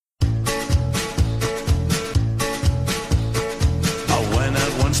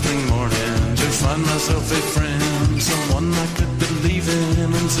myself a friend, someone I could believe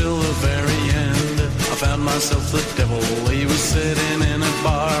in until the very end. I found myself the devil, he was sitting in a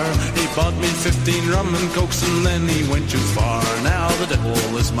bar. He bought me 15 rum and cokes and then he went too far. Now the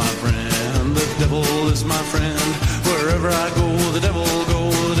devil is my friend, the devil is my friend. Wherever I go, the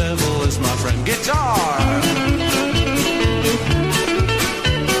devil is my friend. Guitar!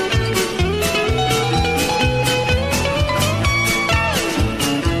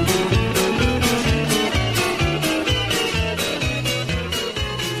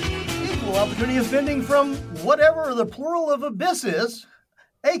 Opportunity offending from whatever the plural of abyss is,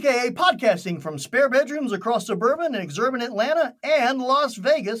 a.k.a. podcasting from spare bedrooms across suburban and exurban Atlanta and Las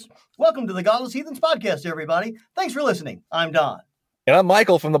Vegas. Welcome to the Godless Heathens podcast, everybody. Thanks for listening. I'm Don. And I'm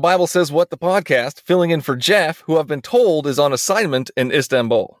Michael from the Bible Says What the podcast, filling in for Jeff, who I've been told is on assignment in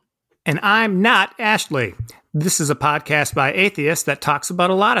Istanbul. And I'm not Ashley. This is a podcast by atheists that talks about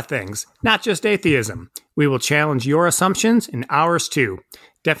a lot of things, not just atheism. We will challenge your assumptions and ours too.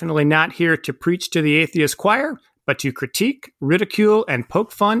 Definitely not here to preach to the atheist choir, but to critique, ridicule, and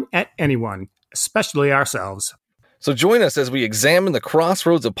poke fun at anyone, especially ourselves. So join us as we examine the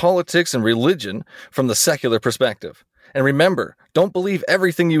crossroads of politics and religion from the secular perspective. And remember, don't believe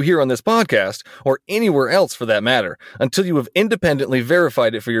everything you hear on this podcast, or anywhere else for that matter, until you have independently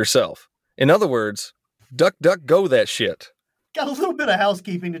verified it for yourself. In other words, duck, go that shit. Got a little bit of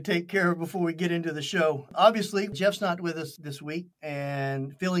housekeeping to take care of before we get into the show. Obviously, Jeff's not with us this week,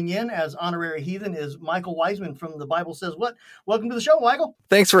 and filling in as honorary heathen is Michael Wiseman from The Bible Says What. Welcome to the show, Michael.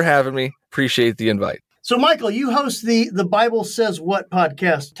 Thanks for having me. Appreciate the invite. So, Michael, you host the Bible Says What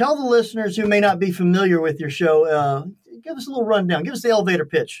podcast. Tell the listeners who may not be familiar with your show, give us a little rundown. Give us the elevator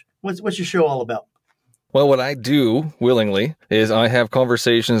pitch. What's your show all about? Well, what I do willingly is I have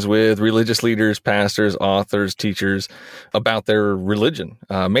conversations with religious leaders, pastors, authors, teachers about their religion,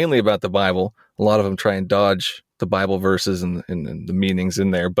 mainly about the Bible. A lot of them try and dodge the Bible verses and the meanings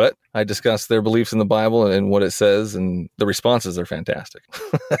in there, but I discuss their beliefs in the Bible and what it says, and the responses are fantastic.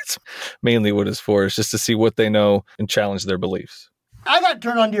 That's mainly what it's for, is just to see what they know and challenge their beliefs. I got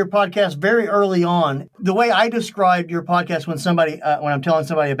turned on to your podcast very early on. The way I described your podcast when I'm telling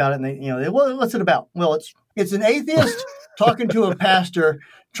somebody about it, and they well, what's it about? Well, it's an atheist talking to a pastor,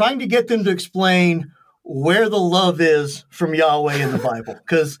 trying to get them to explain where the love is from Yahweh in the Bible,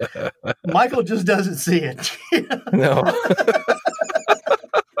 because Michael just doesn't see it. No.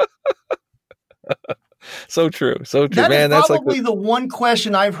 So true. That man. Is probably the one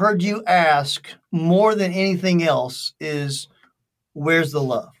question I've heard you ask more than anything else is, where's the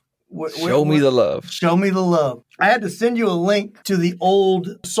love? Show me the love. Show me the love. I had to send you a link to the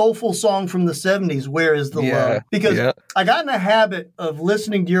old soulful song from the 70s, Where is the Love? Because I got in a habit of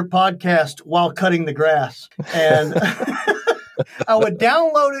listening to your podcast while cutting the grass. And I would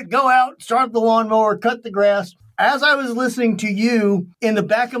download it, go out, start the lawnmower, cut the grass. As I was listening to you, in the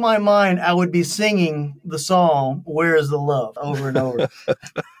back of my mind, I would be singing the song, Where is the Love? Over and over.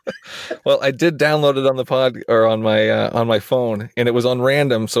 Well, I did download it on the pod or on my phone, and it was on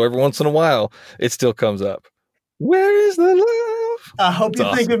random. So every once in a while, it still comes up. Where is the love? I hope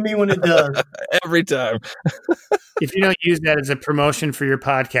you think of me when it does. Every time. If you don't use that as a promotion for your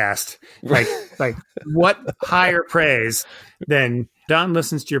podcast, like what higher praise than Don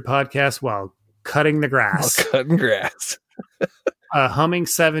listens to your podcast while cutting the grass? While cutting grass. A humming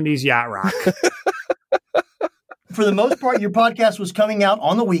 70s yacht rock. For the most part, your podcast was coming out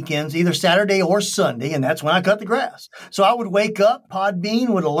on the weekends, either Saturday or Sunday, and that's when I cut the grass. So I would wake up,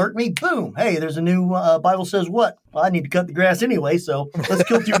 Podbean would alert me, boom, hey, there's a new Bible Says What? Well, I need to cut the grass anyway, so let's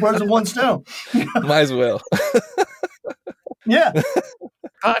kill two birds with one stone. Might as well. Yeah.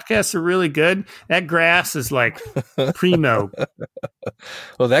 Podcasts are really good. That grass is like primo.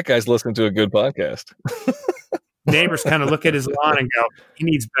 Well, that guy's listening to a good podcast. Neighbors kind of look at his lawn and go, he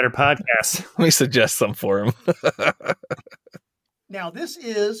needs better podcasts. Let me suggest some for him. Now, this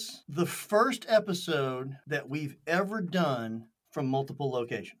is the first episode that we've ever done from multiple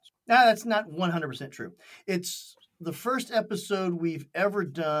locations. Now, that's not 100% true. It's the first episode we've ever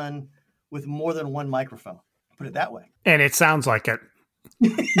done with more than one microphone. Put it that way. And it sounds like it.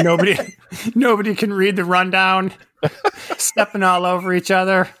 Nobody can read the rundown, stepping all over each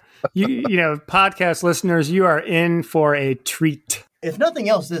other. You know, podcast listeners, you are in for a treat. If nothing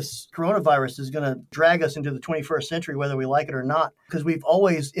else, this coronavirus is going to drag us into the 21st century, whether we like it or not, because we've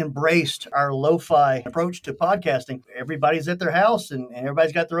always embraced our lo-fi approach to podcasting. Everybody's at their house and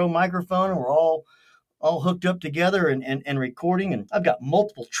everybody's got their own microphone, and we're all hooked up together and recording. And I've got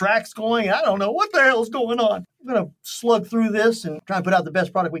multiple tracks going. I don't know what the hell is going on. I'm going to slug through this and try and put out the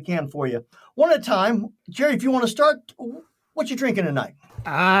best product we can for you. One at a time. Jerry, if you want to start, what you drinking tonight?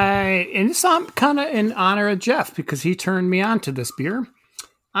 And it's kind of in honor of Jeff because he turned me on to this beer.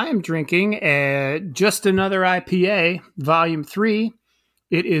 I am drinking Just Another IPA, Volume 3.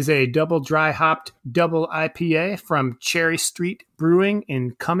 It is a double dry hopped double IPA from Cherry Street Brewing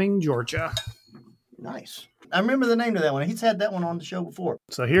in Cumming, Georgia. Nice. I remember the name of that one. He's had that one on the show before.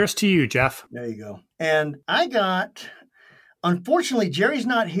 So here's to you, Jeff. There you go. And I got, unfortunately, Jerry's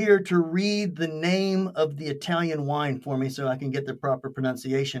not here to read the name of the Italian wine for me so I can get the proper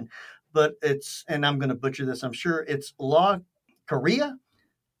pronunciation. But it's, and I'm going to butcher this, I'm sure it's La Correa.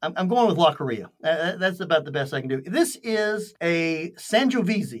 I'm going with La Correa. That's about the best I can do. This is a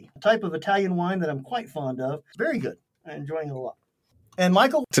Sangiovese, a type of Italian wine that I'm quite fond of. Very good. I'm enjoying it a lot. And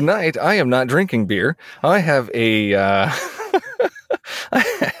Michael? Tonight, I am not drinking beer. I have a I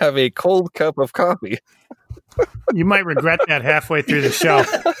have a cold cup of coffee. You might regret that halfway through the show.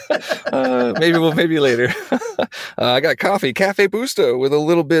 Maybe later. I got coffee, Cafe Busto, with a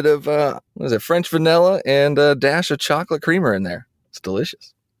little bit of French vanilla and a dash of chocolate creamer in there. It's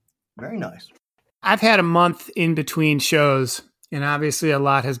delicious. Very nice. I've had a month in between shows, and obviously a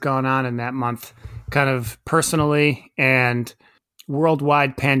lot has gone on in that month, kind of personally and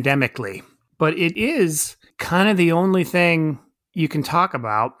worldwide pandemically. But it is kind of the only thing you can talk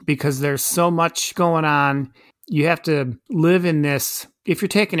about because there's so much going on. You have to live in this, if you're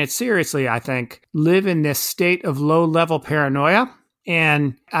taking it seriously, I think, live in this state of low-level paranoia.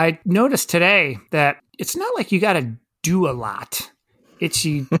 And I noticed today that it's not like you got to do a lot. It's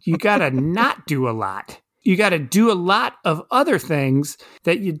you got to not do a lot. You got to do a lot of other things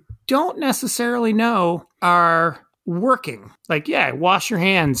that you don't necessarily know are working. Like, yeah, wash your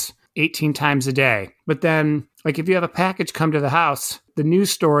hands 18 times a day. But then, like, if you have a package come to the house, the news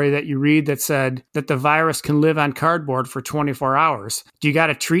story that you read that said that the virus can live on cardboard for 24 hours, do you got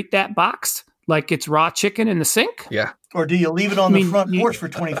to treat that box like it's raw chicken in the sink? Yeah. Or do you leave it on the front porch for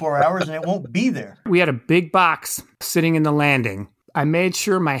 24 hours and it won't be there? We had a big box sitting in the landing. I made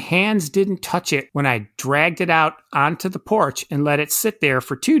sure my hands didn't touch it when I dragged it out onto the porch and let it sit there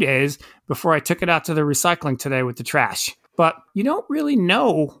for 2 days before I took it out to the recycling today with the trash. But you don't really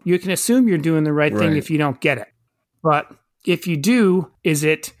know. You can assume you're doing the right thing if you don't get it. But if you do, is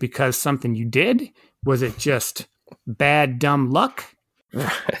it because something you did? Was it just bad, dumb luck?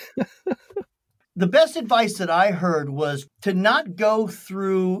 The best advice that I heard was to not go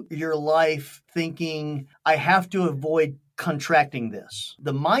through your life thinking, I have to avoid contracting this.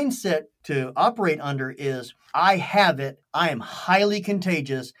 The mindset to operate under is, I have it. I am highly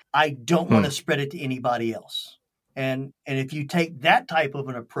contagious. I don't want to spread it to anybody else. And if you take that type of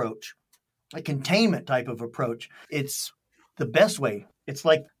an approach, a containment type of approach, it's the best way. It's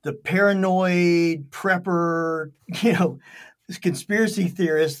like the paranoid prepper, this conspiracy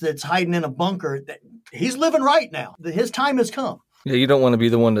theorist that's hiding in a bunker. He's living right now. His time has come. Yeah, you don't want to be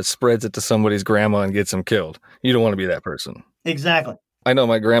the one that spreads it to somebody's grandma and gets them killed. You don't want to be that person. Exactly. I know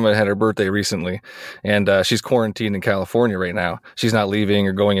my grandma had her birthday recently, and she's quarantined in California right now. She's not leaving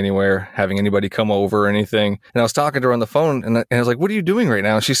or going anywhere, having anybody come over or anything. And I was talking to her on the phone, and I was like, what are you doing right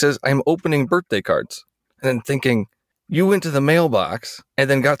now? And she says, I'm opening birthday cards. And then thinking, you went to the mailbox and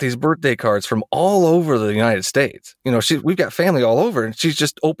then got these birthday cards from all over the United States. We've got family all over, and she's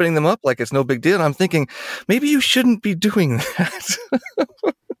just opening them up like it's no big deal. And I'm thinking, maybe you shouldn't be doing that.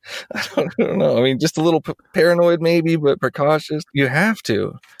 I don't know. I mean, just a little paranoid maybe, but precautious. You have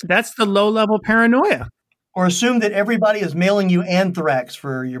to. That's the low-level paranoia. Or assume that everybody is mailing you anthrax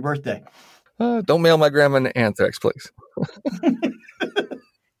for your birthday. Don't mail my grandma an anthrax, please.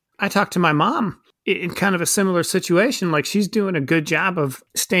 I talked to my mom in kind of a similar situation. Like, she's doing a good job of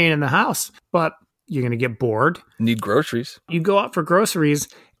staying in the house, but you're going to get bored. Need groceries. You go out for groceries.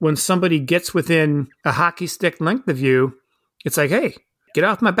 When somebody gets within a hockey stick length of you, it's like, hey, get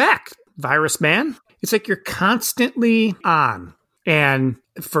off my back, virus man. It's like you're constantly on. And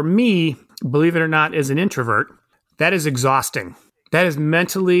for me, believe it or not, as an introvert, that is exhausting. That is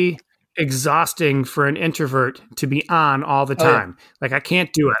mentally exhausting for an introvert to be on all the time. Oh, yeah. Like, I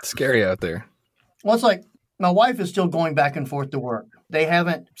can't do it. It's scary out there. Well, it's like my wife is still going back and forth to work. They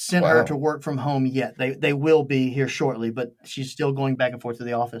haven't sent her to work from home yet. They will be here shortly, but she's still going back and forth to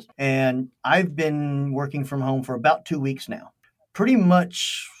the office. And I've been working from home for about 2 weeks now. Pretty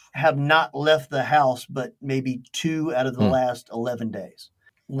much have not left the house, but maybe 2 out of the last 11 days.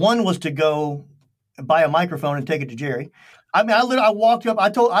 One was to go buy a microphone and take it to Jerry. I mean, I walked up. I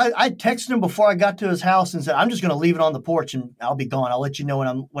texted him before I got to his house and said, I'm just going to leave it on the porch and I'll be gone. I'll let you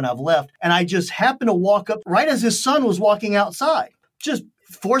know when I've left. And I just happened to walk up right as his son was walking outside. Just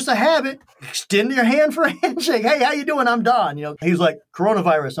force a habit, extend your hand for a handshake. Hey, how you doing? I'm Don. He was like,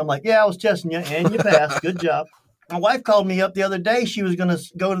 coronavirus. I'm like, yeah, I was testing you and you passed. Good job. My wife called me up the other day. She was going to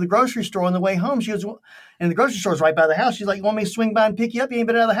go to the grocery store on the way home. And the grocery store's right by the house. She's like, you want me to swing by and pick you up? You ain't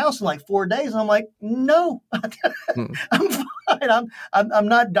been out of the house in like 4 days. And I'm like, no, I'm fine. I'm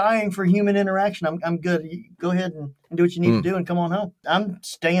not dying for human interaction. I'm good. You go ahead and do what you need to do and come on home. I'm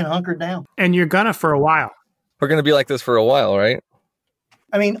staying hunkered down. And you're gonna for a while. We're going to be like this for a while, right?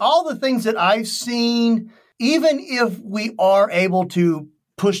 I mean, all the things that I've seen, even if we are able to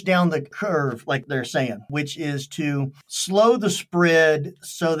push down the curve, like they're saying, which is to slow the spread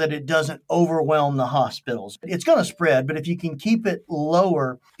so that it doesn't overwhelm the hospitals. It's going to spread, but if you can keep it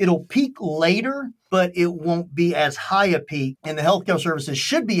lower, it'll peak later, but it won't be as high a peak. And the healthcare services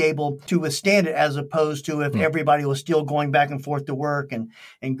should be able to withstand it, as opposed to if everybody was still going back and forth to work and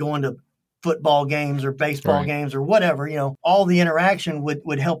going to football games or baseball games or whatever, all the interaction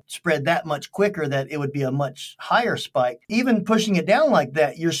would help spread that much quicker, that it would be a much higher spike. Even pushing it down like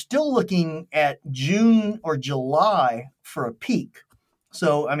that, you're still looking at June or July for a peak.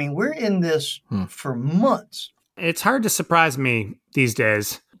 So, I mean, we're in this for months. It's hard to surprise me these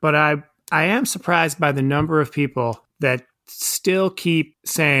days, but I am surprised by the number of people that still keep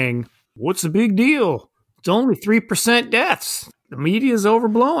saying, what's the big deal? It's only 3% deaths. The media is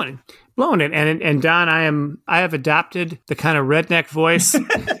overblowing it. And Don, I have adopted the kind of redneck voice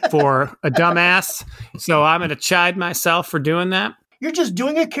for a dumbass. So I'm going to chide myself for doing that. You're just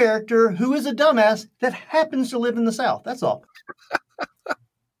doing a character who is a dumbass that happens to live in the South. That's all.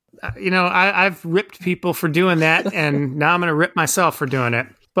 I've ripped people for doing that, and now I'm going to rip myself for doing it.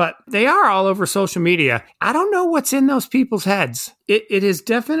 But they are all over social media. I don't know what's in those people's heads. It is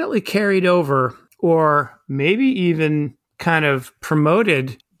definitely carried over, or maybe even kind of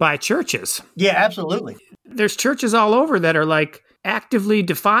promoted by churches. Yeah, absolutely. There's churches all over that are like actively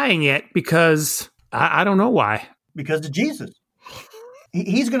defying it because I don't know why. Because of Jesus.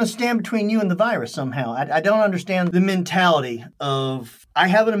 He's going to stand between you and the virus somehow. I don't understand the mentality of, I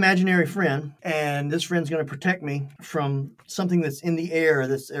have an imaginary friend, and this friend's going to protect me from something that's in the air,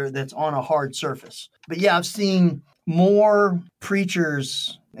 that's on a hard surface. But yeah, I've seen more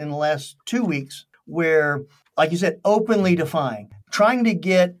preachers in the last 2 weeks where, like you said, openly defying, trying to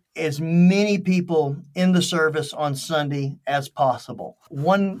get as many people in the service on Sunday as possible.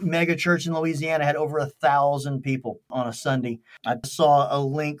 One mega church in Louisiana had over 1,000 people on a Sunday. I saw a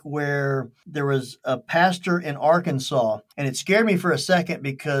link where there was a pastor in Arkansas, and it scared me for a second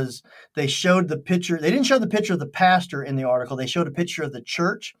because they showed the picture. They didn't show the picture of the pastor in the article. They showed a picture of the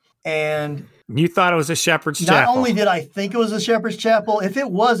church. And you thought it was a shepherd's chapel. Not only did I think it was a shepherd's chapel, if it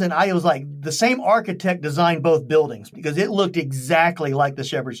wasn't, I was like, the same architect designed both buildings, because it looked exactly like the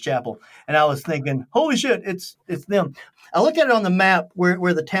shepherd's chapel. And I was thinking, holy shit, it's them. I looked at it on the map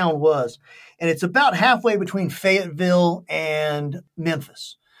where the town was, and it's about halfway between Fayetteville and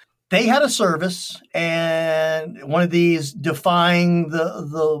Memphis. They had a service, and one of these defying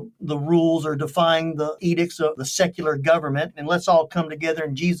the rules or defying the edicts of the secular government, and let's all come together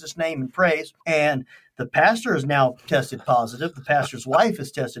in Jesus' name and praise. And the pastor is now tested positive. The pastor's wife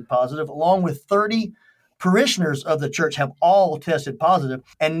is tested positive, along with 30 parishioners of the church have all tested positive.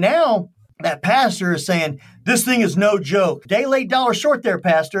 And now that pastor is saying, this thing is no joke. Day late, dollar short there,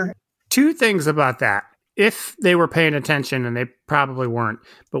 pastor. Two things about that. If they were paying attention, and they probably weren't,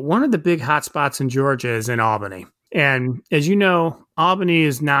 but one of the big hotspots in Georgia is in Albany. And as you know, Albany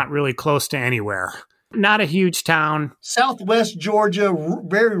is not really close to anywhere. Not a huge town. Southwest Georgia,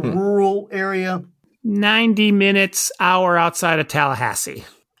 very rural area. 90 minutes, hour outside of Tallahassee.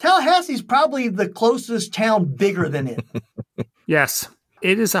 Tallahassee's probably the closest town bigger than it. Yes,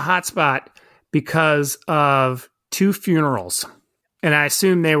 it is a hotspot because of 2 funerals. And I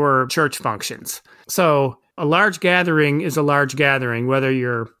assume they were church functions. So a large gathering is a large gathering, whether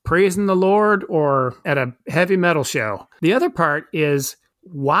you're praising the Lord or at a heavy metal show. The other part is,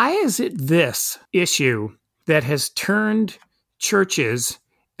 why is it this issue that has turned churches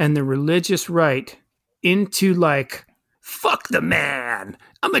and the religious right into like, fuck the man,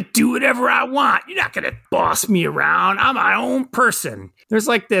 I'm going to do whatever I want. You're not going to boss me around. I'm my own person. There's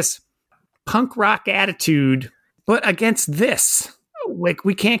like this punk rock attitude, but against this. Like,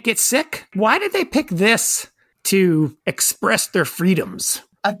 we can't get sick. Why did they pick this to express their freedoms?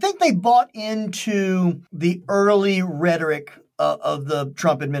 I think they bought into the early rhetoric of the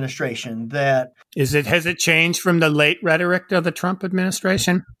Trump administration. That has it changed from the late rhetoric of the Trump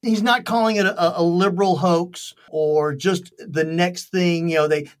administration? He's not calling it a liberal hoax or just the next thing.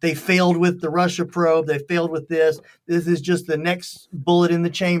 They failed with the Russia probe. They failed with this. This is just the next bullet in the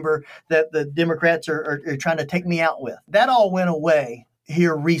chamber that the Democrats are trying to take me out with. That all went away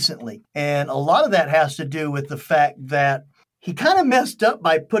here recently. And a lot of that has to do with the fact that he kind of messed up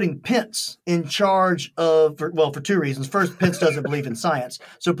by putting Pence in charge of, for two reasons. First, Pence doesn't believe in science.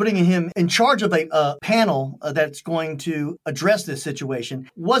 So putting him in charge of a panel that's going to address this situation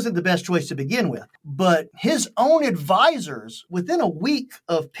wasn't the best choice to begin with. But his own advisors, within a week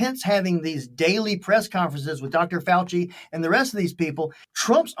of Pence having these daily press conferences with Dr. Fauci and the rest of these people,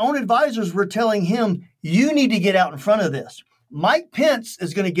 Trump's own advisors were telling him, you need to get out in front of this. Mike Pence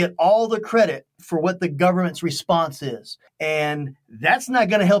is going to get all the credit for what the government's response is. And that's not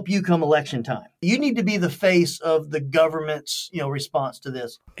going to help you come election time. You need to be the face of the government's, response to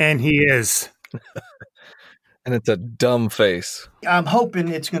this. And he is. And it's a dumb face. I'm hoping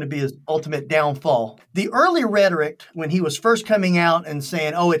it's going to be his ultimate downfall. The early rhetoric when he was first coming out and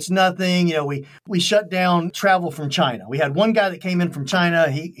saying, oh, it's nothing, we shut down travel from China. We had one guy that came in from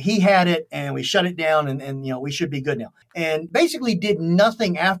China. He had it and we shut it down and we should be good now. And basically did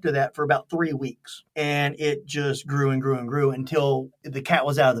nothing after that for about 3 weeks. And it just grew and grew and grew until the cat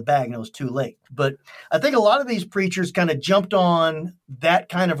was out of the bag and it was too late. But I think a lot of these preachers kind of jumped on that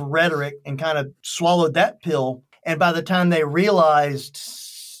kind of rhetoric and kind of swallowed that pill. And by the time they realized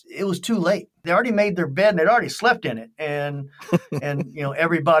it was too late, they already made their bed and they'd already slept in it. And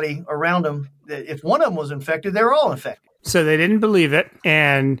everybody around them, if one of them was infected, they were all infected. So they didn't believe it,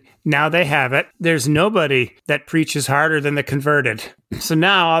 and now they have it. There's nobody that preaches harder than the converted. So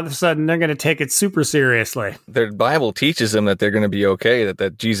now, all of a sudden, they're going to take it super seriously. Their Bible teaches them that they're going to be okay,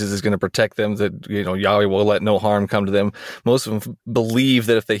 that Jesus is going to protect them, that Yahweh will let no harm come to them. Most of them believe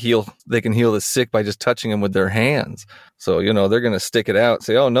that if they can heal the sick by just touching them with their hands. So, they're going to stick it out,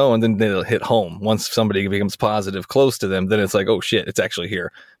 say, oh, no, and then they'll hit home. Once somebody becomes positive close to them, then it's like, oh, shit, it's actually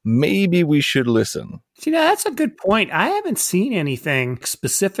here. Maybe we should listen. That's a good point. I haven't seen anything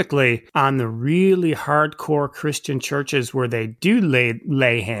specifically on the really hardcore Christian churches where they do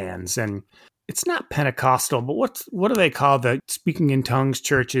lay hands. And it's not Pentecostal, but what do they call the speaking in tongues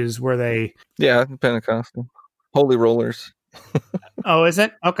churches where they... Yeah, Pentecostal. Holy rollers. Oh, is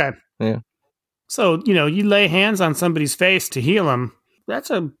it? Okay. Yeah. So, you lay hands on somebody's face to heal them.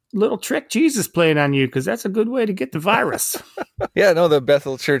 That's a little trick Jesus played on you because that's a good way to get the virus. Yeah, no, the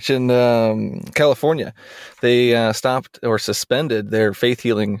Bethel Church in California, they stopped or suspended their faith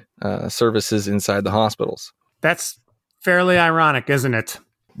healing services inside the hospitals. That's fairly ironic, isn't it?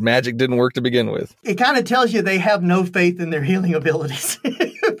 Magic didn't work to begin with. It kind of tells you they have no faith in their healing abilities.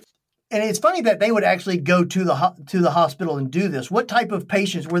 And it's funny that they would actually go to the hospital and do this. What type of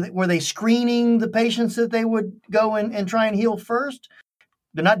patients? Were they screening the patients that they would go and try and heal first?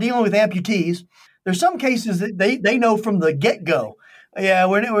 They're not dealing with amputees. There's some cases that they know from the get-go. Yeah,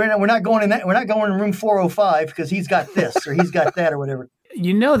 we're not going in that. We're not going in room 405 because he's got this or he's got that or whatever.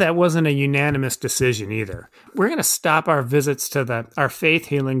 That wasn't a unanimous decision either. We're going to stop our visits to our faith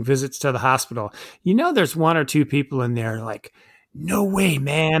healing visits to the hospital. There's one or two people in there like, no way,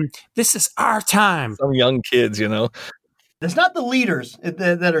 man. This is our time. Some young kids, It's not the leaders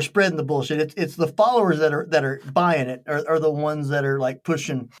that are spreading the bullshit. It's the followers that are buying it are the ones that are like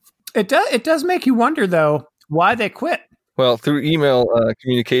pushing. It does make you wonder though why they quit. Well, through email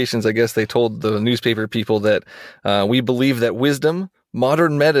communications, I guess they told the newspaper people that we believe that wisdom,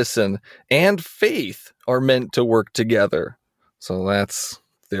 modern medicine, and faith are meant to work together. So that's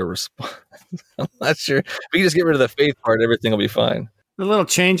their response. I'm not sure. If we can just get rid of the faith part, everything will be fine. A little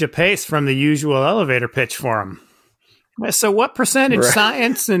change of pace from the usual elevator pitch for them. So what percentage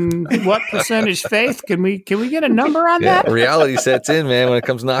science and what percentage faith? Can we get a number on that? Reality sets in, man, when it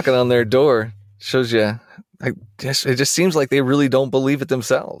comes knocking on their door. Shows you. It just seems like they really don't believe it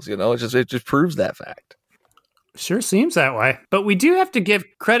themselves. It just proves that fact. Sure seems that way. But we do have to give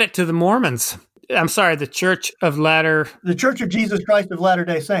credit to the Mormons. I'm sorry, the Church of Jesus Christ of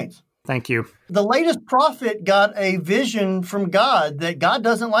Latter-day Saints. Thank you. The latest prophet got a vision from God that God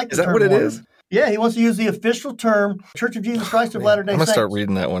doesn't like the term. Is that what it Mormon. is? Yeah, he wants to use the official term Church of Jesus Christ of Latter-day Saints. I'm going to start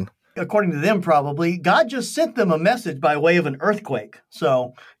reading that one. According to them, probably, God just sent them a message by way of an earthquake.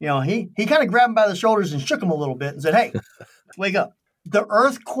 So, he kind of grabbed them by the shoulders and shook them a little bit and said, hey, wake up. The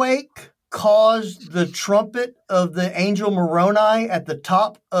earthquake caused the trumpet of the angel Moroni at the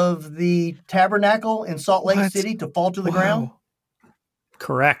top of the tabernacle in Salt Lake City to fall to the ground?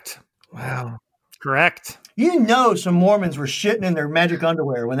 Correct. Wow. Correct. Some Mormons were shitting in their magic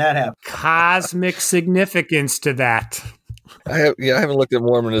underwear when that happened. Cosmic significance to that. I haven't looked at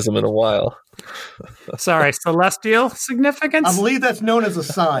Mormonism in a while. Sorry, celestial significance? I believe that's known as a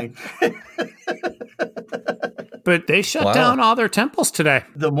sign. But they shut down all their temples today.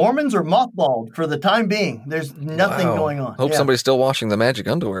 The Mormons are mothballed for the time being. There's nothing going on. Hope somebody's still washing the magic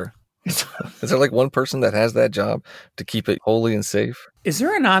underwear. Is there like one person that has that job to keep it holy and safe? Is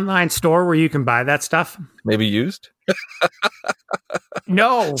there an online store where you can buy that stuff? Maybe used?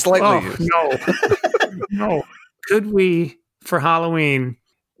 No. Slightly. No. Could we, for Halloween,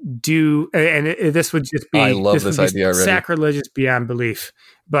 do, and this would just be, I love this idea already. Sacrilegious beyond belief,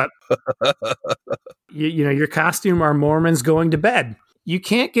 but your costume are Mormons going to bed. You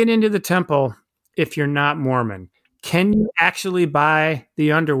can't get into the temple if you're not Mormon. Can you actually buy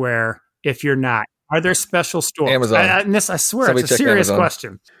the underwear if you're not? Are there special stores? Amazon. I swear, Somebody it's a serious Amazon.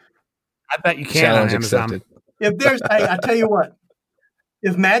 question. I bet you can Challenge on Amazon. accepted. If there's, I tell you what,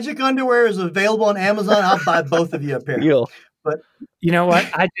 if magic underwear is available on Amazon, I'll buy both of you a pair. Deal. But you know what?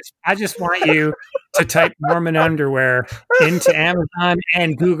 I just want you to type Mormon underwear into Amazon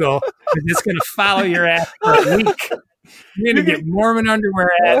and Google, because it's going to follow your ass for a week. You're going to get Mormon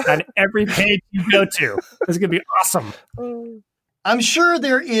underwear ads on every page you go to. It's going to be awesome. I'm sure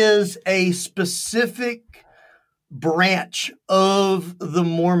there is a specific branch of the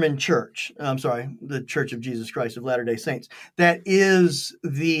Mormon Church. I'm sorry, the Church of Jesus Christ of Latter-day Saints, that is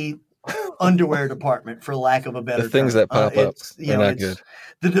the underwear department, for lack of a better The things term. that pop up, they're not good.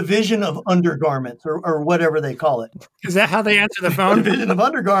 The division of undergarments, or whatever they call it. Is that how they answer the phone? Division of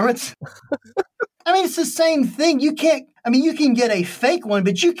undergarments. I mean, it's the same thing. You can get a fake one,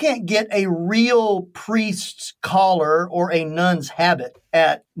 but you can't get a real priest's collar or a nun's habit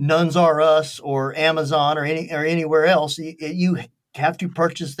at Nuns R Us or Amazon or anywhere else. You have to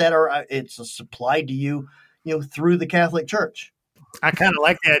purchase that, or it's supplied to you, through the Catholic Church. I kind of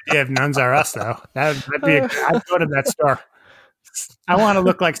like the idea of Nuns R Us, though. I'd go to that store. I want to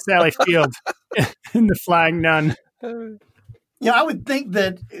look like Sally Field in The Flying Nun. I would think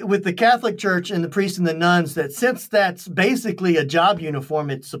that with the Catholic Church and the priests and the nuns, that since that's basically a job uniform,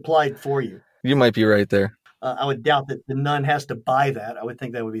 it's supplied for you. You might be right there. I would doubt that the nun has to buy that. I would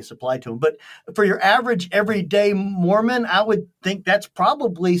think that would be supplied to them. But for your average everyday Mormon, I would think that's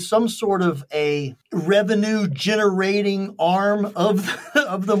probably some sort of a revenue generating arm of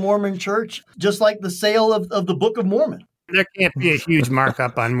the Mormon Church, just like the sale of the Book of Mormon. There can't be a huge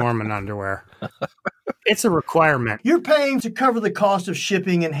markup on Mormon underwear. It's a requirement. You're paying to cover the cost of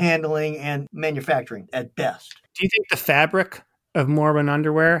shipping and handling and manufacturing at best. Do you think the fabric of Mormon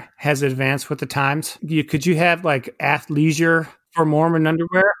underwear has advanced with the times? Could you have like athleisure for Mormon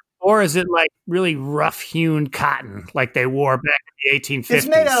underwear? Or is it like really rough-hewn cotton like they wore back in the 1850s? It's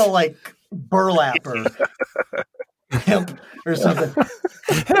made out of like burlap or hemp or something.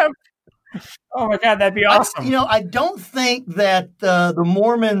 Hemp. Oh my God, that'd be awesome. I don't think that the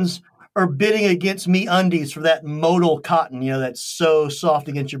Mormons are bidding against MeUndies for that modal cotton, that's so soft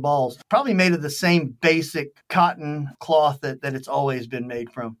against your balls. Probably made of the same basic cotton cloth that it's always been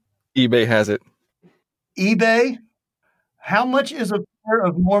made from. eBay has it. eBay? How much is a pair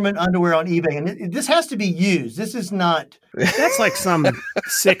of Mormon underwear on eBay? And this has to be used. This is not... That's like some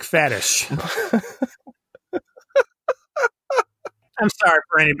sick fetish. I'm sorry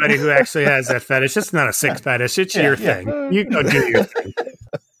for anybody who actually has that fetish. It's not a sick fetish. It's your thing. You go do your thing.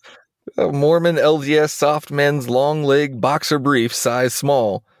 Mormon LDS soft men's long leg boxer brief, size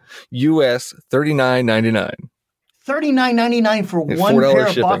small, US $39.99. $39.99 for one pair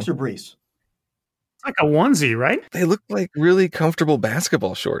of boxer briefs. It's like a onesie, right? They look like really comfortable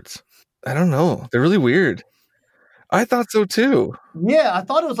basketball shorts. I don't know. They're really weird. I thought so too. Yeah, I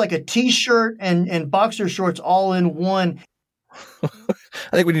thought it was like a t-shirt and boxer shorts all in one. I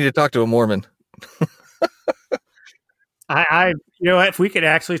think we need to talk to a Mormon. If we could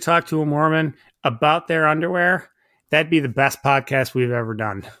actually talk to a Mormon about their underwear, that'd be the best podcast we've ever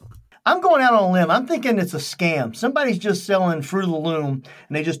done. I'm going out on a limb. I'm thinking it's a scam. Somebody's just selling Fruit of the Loom,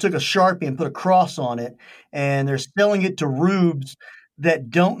 and they just took a Sharpie and put a cross on it, and they're selling it to rubes that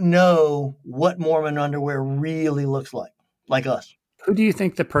don't know what Mormon underwear really looks like us. Who do you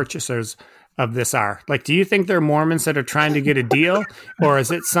think the purchasers of this are? Like, do you think they're Mormons that are trying to get a deal, or is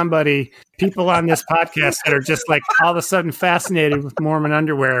it people on this podcast that are just like all of a sudden fascinated with Mormon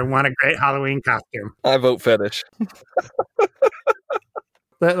underwear and want a great Halloween costume? I vote fetish.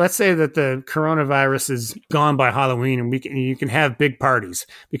 Let's say that the coronavirus is gone by Halloween and you can have big parties,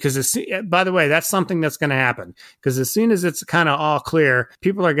 because by the way, that's something that's going to happen, because as soon as it's kind of all clear,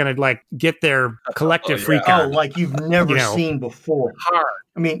 people are going to get their collective freak on. Like you've never seen before. Hard.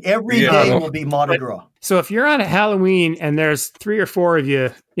 I mean, every day will be Mardi Gras. So if you're on a Halloween and there's 3 or 4 of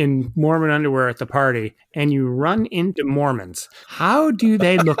you in Mormon underwear at the party and you run into Mormons, how do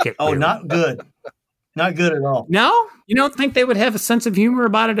they look at you? Oh, not good. Not good at all. No? You don't think they would have a sense of humor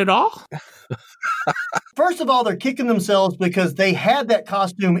about it at all? First of all, they're kicking themselves because they had that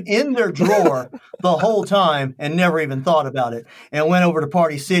costume in their drawer the whole time and never even thought about it, and went over to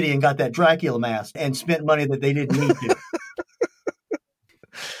Party City and got that Dracula mask and spent money that they didn't need to.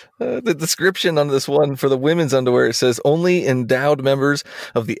 The description on this one for the women's underwear, it says only endowed members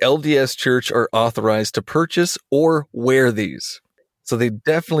of the LDS Church are authorized to purchase or wear these. So they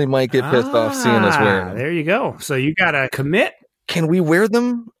definitely might get pissed off seeing us wearing them. There you go. So you got to commit. Can we wear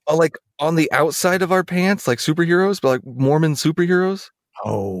them like on the outside of our pants, like superheroes, but like Mormon superheroes?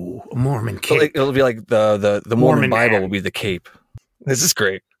 Oh, a Mormon cape. So like, it'll be like the Mormon Bible man. will be the cape. This is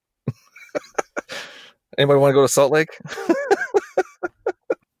great. Anybody want to go to Salt Lake?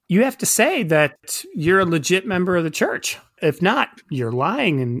 You have to say that you're a legit member of the church. If not, you're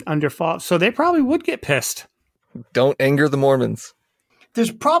lying and under fault. So they probably would get pissed. Don't anger the Mormons.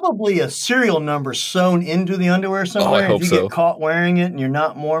 There's probably a serial number sewn into the underwear somewhere. I hope if you so. get caught wearing it and you're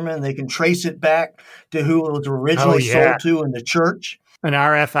not Mormon, they can trace it back to who it was originally sold to in the church. An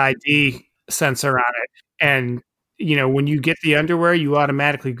RFID sensor on it. And, you know, when you get the underwear, you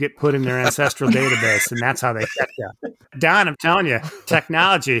automatically get put in their ancestral database. And that's how they check you. Don, I'm telling you,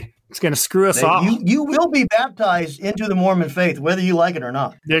 technology, it's going to screw us off. You will be baptized into the Mormon faith, whether you like it or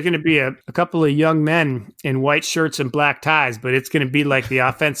not. They're going to be a couple of young men in white shirts and black ties, but it's going to be like the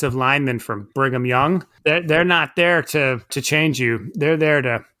offensive linemen from Brigham Young. They're not there to change you. They're there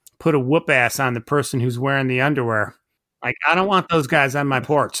to put a whoop ass on the person who's wearing the underwear. Like, I don't want those guys on my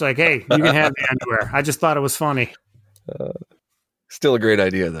porch. Like, hey, you can have the underwear. I just thought it was funny. Still a great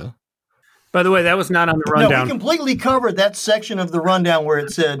idea, though. By the way, that was not on the rundown. No, we completely covered that section of the rundown where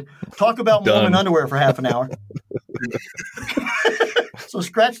it said, talk about Mormon underwear for half an hour. So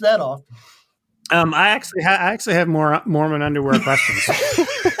scratch that off. I actually have more Mormon underwear questions.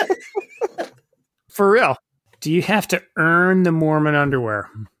 For real. Do you have to earn the Mormon underwear?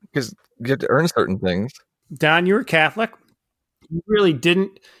 Because you have to earn certain things. Don, you were Catholic. You really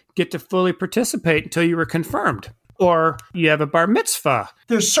didn't get to fully participate until you were confirmed. Or you have a bar mitzvah.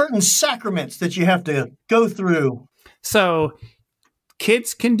 There's certain sacraments that you have to go through. So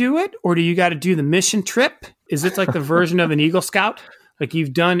kids can do it? Or do you got to do the mission trip? Is it like the version of an Eagle Scout? Like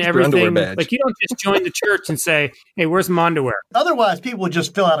you've done everything. Like you don't just join the church and say, hey, where's my underwear? Otherwise, people would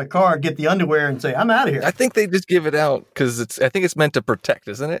just fill out a card, get the underwear, and say, I'm out of here. I think they just give it out because I think it's meant to protect,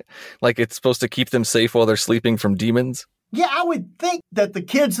 isn't it? Like it's supposed to keep them safe while they're sleeping from demons. Yeah, I would think that the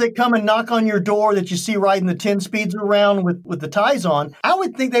kids that come and knock on your door that you see riding the 10 speeds around with the ties on, I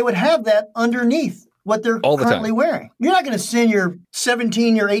would think they would have that underneath what they're currently wearing. You're not going to send your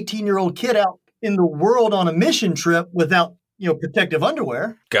 17 or 18-year-old kid out in the world on a mission trip without protective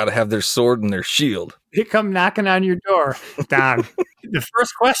underwear. Got to have their sword and their shield. They come knocking on your door, Don. The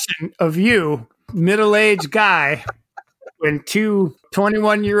first question of you, middle-aged guy, when two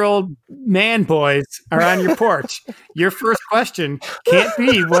 21-year-old man boys are on your porch, your first question can't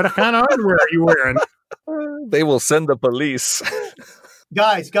be, what kind of underwear are you wearing? They will send the police.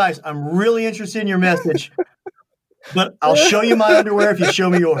 Guys, I'm really interested in your message, but I'll show you my underwear if you show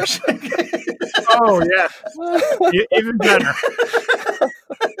me yours. Oh, yeah. Even better.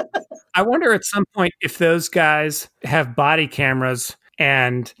 I wonder at some point if those guys have body cameras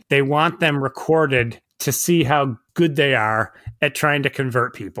and they want them recorded to see how good they are at trying to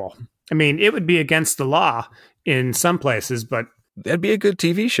convert people. I mean, it would be against the law in some places, but... That'd be a good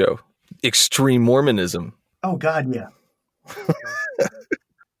TV show. Extreme Mormonism. Oh, God, yeah.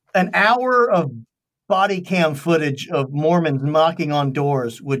 An hour of body cam footage of Mormons knocking on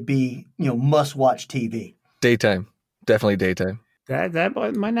doors would be, must-watch TV. Daytime. Definitely daytime. That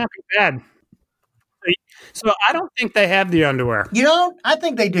might not be bad. So I don't think they have the underwear. I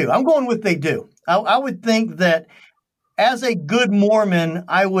think they do. I'm going with they do. I would think that as a good Mormon,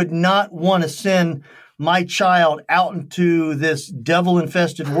 I would not want to send my child out into this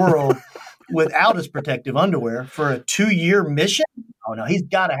devil-infested world without his protective underwear for a 2-year mission. Oh, no, he's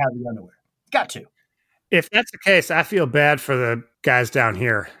got to have the underwear. Got to. If that's the case, I feel bad for the guys down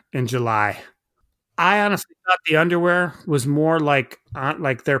here in July. I honestly thought the underwear was more like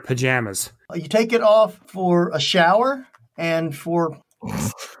their pajamas. You take it off for a shower and for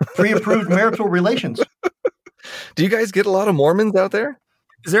pre-approved marital relations. Do you guys get a lot of Mormons out there?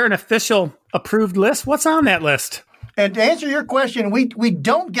 Is there an official approved list? What's on that list? And to answer your question, we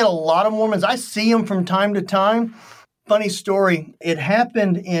don't get a lot of Mormons. I see them from time to time. Funny story. It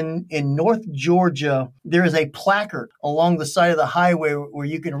happened in North Georgia. There is a placard along the side of the highway where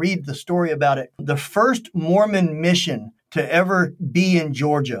you can read the story about it. The first Mormon mission to ever be in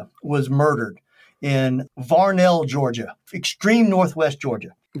Georgia was murdered in Varnell, Georgia, extreme northwest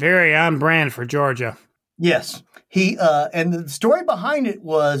Georgia. Very on brand for Georgia. Yes. And the story behind it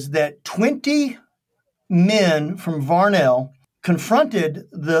was that 20 men from Varnell confronted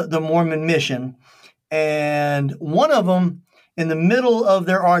the Mormon mission, and one of them, in the middle of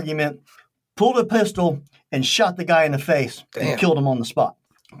their argument, pulled a pistol and shot the guy in the face and killed him on the spot.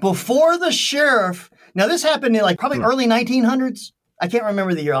 before the sheriff, now this happened in like probably early 1900s. I can't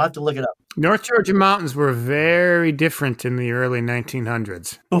remember the year. I'll have to look it up. North Georgia mountains were very different in the early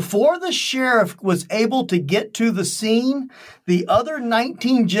 1900s. Before the sheriff was able to get to the scene, the other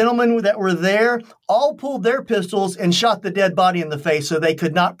 19 gentlemen that were there all pulled their pistols and shot the dead body in the face so they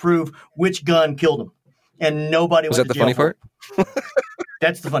could not prove which gun killed him. And nobody was that the funny part?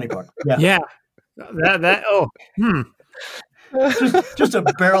 That's the funny part. Yeah. Yeah. Just a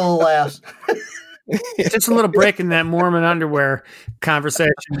barrel of laughs. Just a little break in that Mormon underwear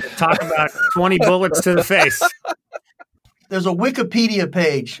conversation. Talk about 20 bullets to the face. There's a Wikipedia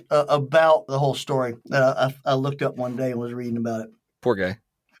page about the whole story that I looked up one day and was reading about it. Poor guy.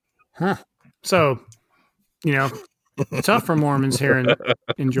 Huh. So, tough for Mormons here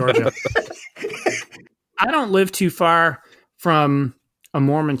in Georgia. I don't live too far from a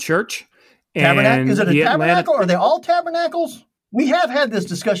Mormon church. Is it a tabernacle? Are they all tabernacles? We have had this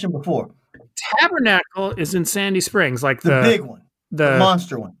discussion before. Tabernacle is in Sandy Springs, like the big one, the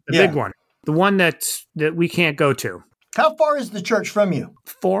monster one, the big one, the one that we can't go to. How far is the church from you?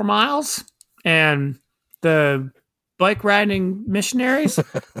 4 miles, and the bike riding missionaries,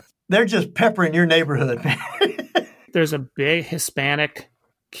 they're just peppering your neighborhood. There's a big Hispanic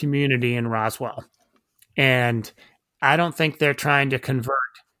community in Roswell, and I don't think they're trying to convert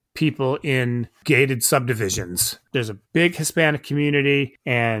people in gated subdivisions. There's a big Hispanic community,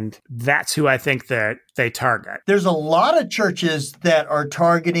 and that's who I think that they target. There's a lot of churches that are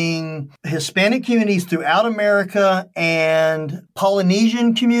targeting Hispanic communities throughout America and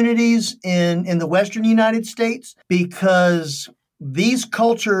Polynesian communities in the Western United States, because these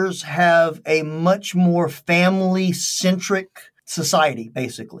cultures have a much more family-centric society,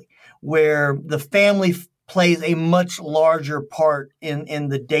 basically, where the family plays a much larger part in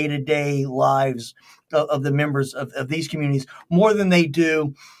the day-to-day lives of the members of these communities, more than they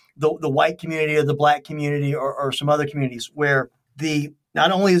do the white community or the black community or some other communities, where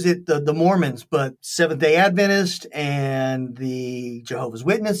not only is it the Mormons, but Seventh-day Adventists and the Jehovah's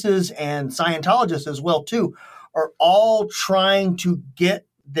Witnesses and Scientologists as well, too, are all trying to get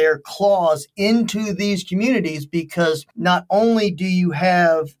their claws into these communities, because not only do you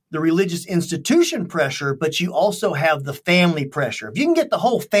have the religious institution pressure, but you also have the family pressure. If you can get the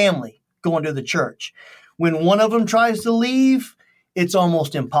whole family going to the church, when one of them tries to leave, it's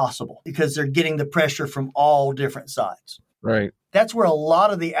almost impossible because they're getting the pressure from all different sides. Right. That's where a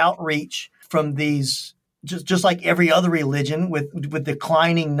lot of the outreach from these, just like every other religion, with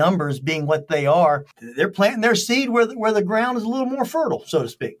declining numbers being what they are, they're planting their seed where the ground is a little more fertile, so to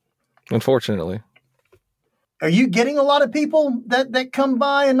speak. Unfortunately. Are you getting a lot of people that come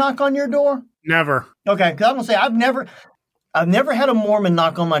by and knock on your door? Never. Okay, because I'm gonna say I've never had a Mormon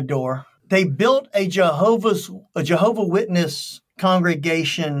knock on my door. They built a Jehovah Witness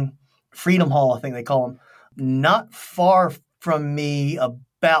congregation, Freedom Hall, I think they call them, not far from me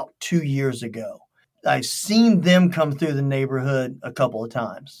about 2 years ago. I've seen them come through the neighborhood a couple of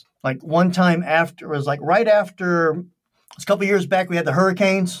times. Like one time right after a couple of years back, we had the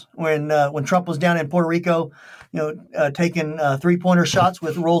hurricanes when Trump was down in Puerto Rico, taking 3-pointer shots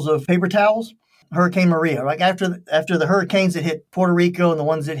with rolls of paper towels. Hurricane Maria, like after the hurricanes that hit Puerto Rico and the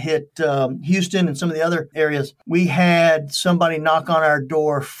ones that hit Houston and some of the other areas, we had somebody knock on our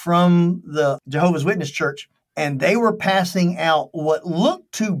door from the Jehovah's Witness church, and they were passing out what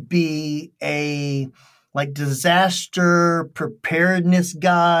looked to be a disaster preparedness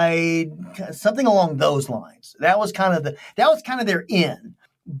guide, something along those lines. That was kind of their in.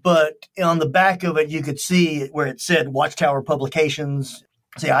 But on the back of it, you could see where it said Watchtower Publications.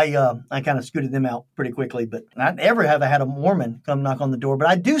 See, I kind of scooted them out pretty quickly, but not ever have I had a Mormon come knock on the door. But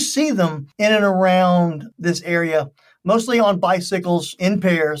I do see them in and around this area, mostly on bicycles in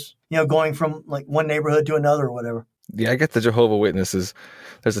pairs, going from like one neighborhood to another or whatever. Yeah, I get the Jehovah Witnesses.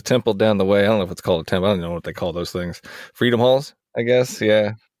 There's a temple down the way. I don't know if it's called a temple. I don't know what they call those things. Freedom Halls, I guess.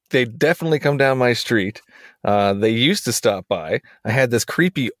 Yeah. They definitely come down my street. They used to stop by. I had this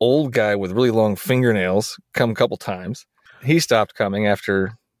creepy old guy with really long fingernails come a couple times. He stopped coming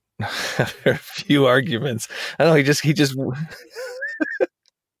after a few arguments. I don't know. He just.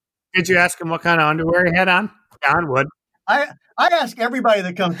 Did you ask him what kind of underwear he had on? John would. I ask everybody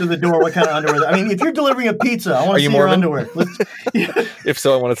that comes to the door what kind of underwear. I mean, if you're delivering a pizza, I want to see your underwear. If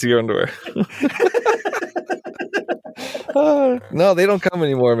so, I want to see your underwear. No, they don't come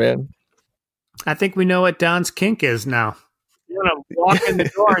anymore, man. I think we know what Don's kink is now. You're going to walk in the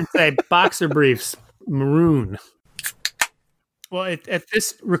door and say, boxer briefs, maroon. Well, at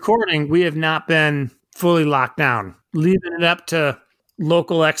this recording, we have not been fully locked down, leaving it up to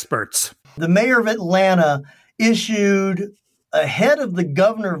local experts. The mayor of Atlanta issued ahead of the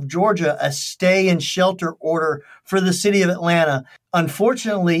governor of Georgia a stay and shelter order for the city of Atlanta.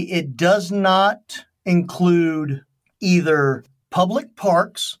 Unfortunately, it does not include either public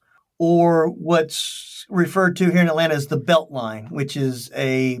parks or what's referred to here in Atlanta as the Beltline, which is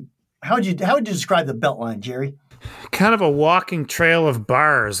how would you describe the Beltline, Jerry? Kind of a walking trail of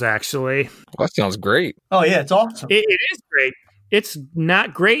bars, actually. Well, that sounds great. Oh, yeah, it's awesome. It is great. It's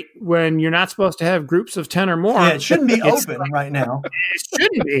not great when you're not supposed to have groups of 10 or more. Yeah, it shouldn't be open right now. It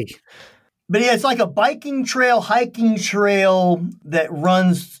shouldn't be. But yeah, it's like a biking trail, hiking trail that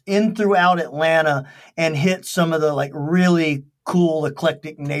runs in throughout Atlanta and hits some of the like really cool,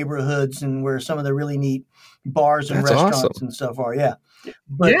 eclectic neighborhoods and where some of the really neat bars and restaurants and stuff are. Yeah.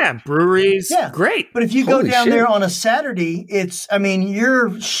 But, yeah, breweries. Yeah. Great. But if you go down there on a Saturday,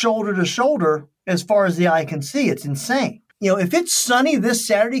 you're shoulder to shoulder as far as the eye can see. It's insane. If it's sunny this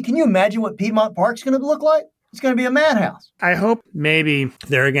Saturday, can you imagine what Piedmont Park's going to look like? It's going to be a madhouse. I hope maybe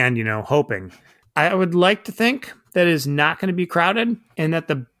there again, hoping. I would like to think that it's not going to be crowded and that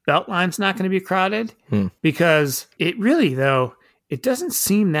the Beltline's not going to be crowded because it really, though, it doesn't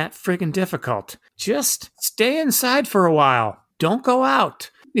seem that friggin' difficult. Just stay inside for a while. Don't go out.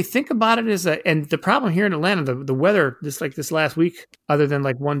 You think about it and the problem here in Atlanta, the weather this last week, other than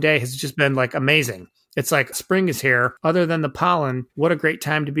like one day, has just been like amazing. It's like spring is here. Other than the pollen, what a great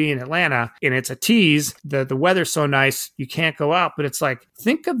time to be in Atlanta. And it's a tease. The weather's so nice, you can't go out. But it's like,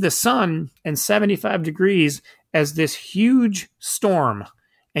 think of the sun and 75 degrees as this huge storm.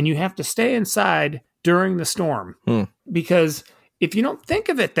 And you have to stay inside during the storm. Because if you don't think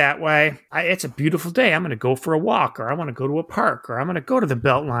of it that way, it's a beautiful day. I'm going to go for a walk, or I want to go to a park, or I'm going to go to the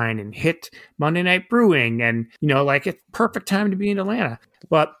Beltline and hit Monday Night Brewing. And, it's perfect time to be in Atlanta.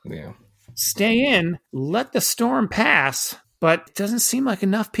 But stay in, let the storm pass, but it doesn't seem like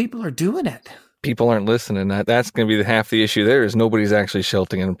enough people are doing it. People aren't listening. That's going to be half the issue there is nobody's actually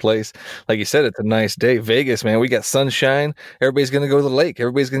sheltering in place. Like you said, it's a nice day. Vegas, man, we got sunshine. Everybody's going to go to the lake.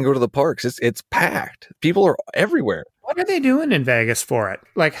 Everybody's going to go to the parks. It's packed. People are everywhere. What are they doing in Vegas for it?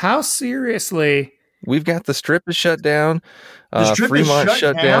 Like, how seriously? We've got the Strip is shut down. Fremont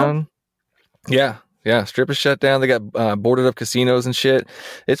shut down. Yeah. Yeah, Strip is shut down. They got boarded up casinos and shit.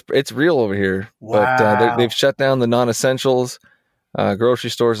 It's real over here. Wow. But they've shut down the non-essentials. Grocery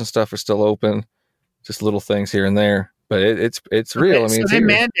stores and stuff are still open. Just little things here and there. But it's real. Okay, I mean, so they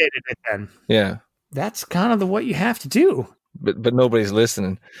mandated it then. Yeah. That's kind of what you have to do. But nobody's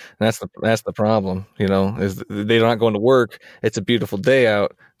listening. And that's the problem, is they're not going to work. It's a beautiful day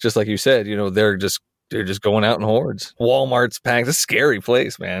out. Just like you said, they're just going out in hordes. Walmart's packed. It's a scary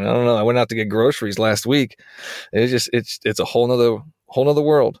place, man. I don't know. I went out to get groceries last week. It's a whole nother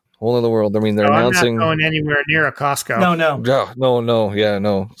world. Whole other world. I mean, they're announcing. I'm not going anywhere near a Costco. No. Yeah,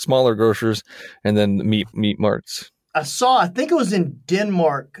 no. Smaller grocers and then meat marts. I think it was in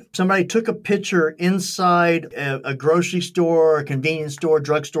Denmark, somebody took a picture inside a grocery store, a convenience store,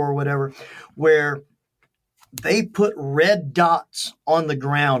 drugstore, or whatever, where they put red dots on the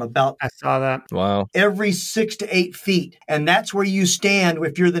ground I saw that. Wow. Every 6 to 8 feet. And that's where you stand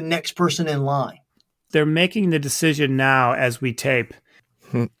if you're the next person in line. They're making the decision now as we tape.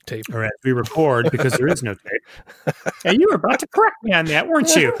 Or as we record, because there is no tape. And you were about to correct me on that,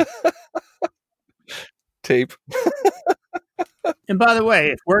 weren't you? Tape. And by the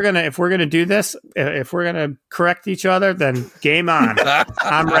way, if we're gonna do this, if we're gonna correct each other, then game on.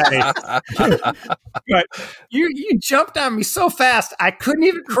 I'm ready. But you jumped on me so fast, I couldn't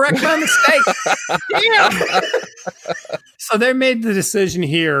even correct my mistake. Damn. So they made the decision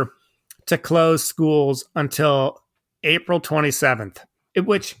here to close schools until April 27th,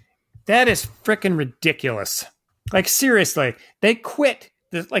 which that is freaking ridiculous. Like seriously, they quit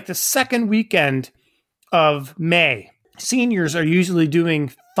the second weekend of May. Seniors are usually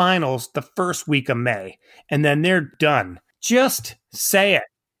doing finals the first week of May, and then they're done. Just say it.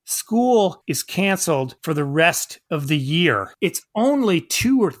 School is canceled for the rest of the year. It's only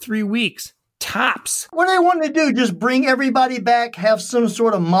 2 or 3 weeks, tops. What do they want to do? Just bring everybody back, have some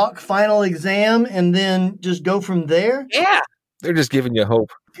sort of mock final exam, and then just go from there? Yeah. They're just giving you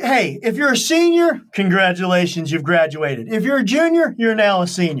hope. Hey, if you're a senior, congratulations, you've graduated. If you're a junior, you're now a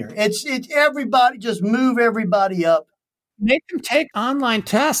senior. It's everybody, just move everybody up. Make them take online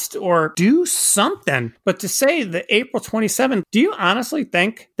tests or do something. But to say the April 27th, do you honestly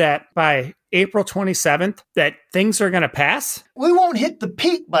think that by April 27th that things are going to pass? We won't hit the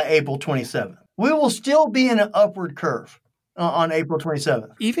peak by April 27th. We will still be in an upward curve on April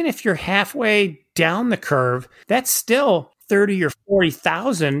 27th. Even if you're halfway down the curve, that's still 30 or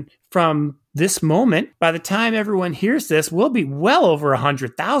 40,000 from this moment, by the time everyone hears this, we'll be well over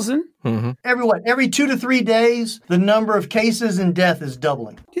 100,000. Mm-hmm. Every 2 to 3 days, the number of cases and death is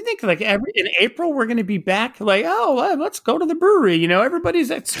doubling. Do you think like in April we're going to be back? Like, oh, let's go to the brewery. You know, everybody's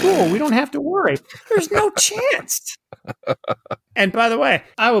at school. We don't have to worry. There's no chance. And by the way,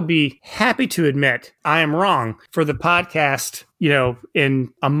 I will be happy to admit I am wrong for the podcast, you know,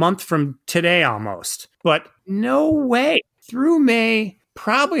 in a month from today almost. But no way. Through May,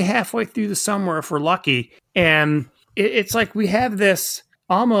 probably halfway through the summer if we're lucky. And it's like we have this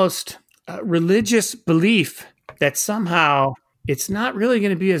almost religious belief that somehow it's not really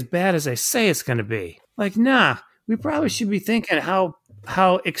going to be as bad as I say it's going to be. Like, nah, we probably should be thinking how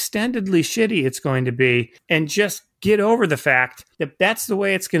extendedly shitty it's going to be and just get over the fact that that's the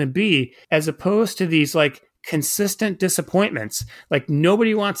way it's going to be, as opposed to these like consistent disappointments. Like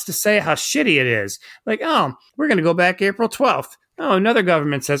nobody wants to say how shitty it is. Like, oh, we're going to go back April 12th. Oh, another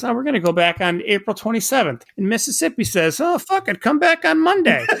government says, oh, we're going to go back on April 27th. And Mississippi says, oh, fuck it, come back on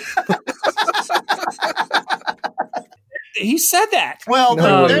Monday. He said that. Well,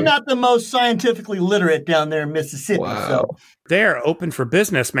 they're not the most scientifically literate down there in Mississippi. Wow. So they're open for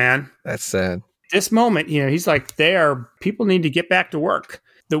business, man. That's sad. This moment, you know, he's like, people need to get back to work.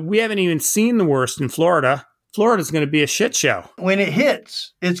 We haven't even seen the worst in Florida. Florida's going to be a shit show. When it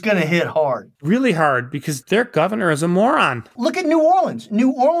hits, it's going to hit hard. Really hard, because their governor is a moron. Look at New Orleans.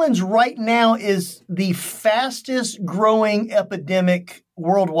 New Orleans right now is the fastest growing epidemic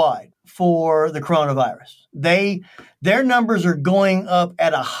worldwide for the coronavirus. Their numbers are going up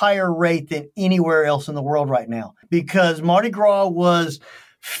at a higher rate than anywhere else in the world right now, because Mardi Gras was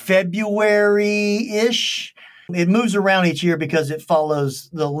February-ish. It moves around each year because it follows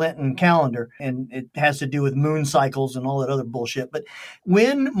the Lenten calendar, and it has to do with moon cycles and all that other bullshit. But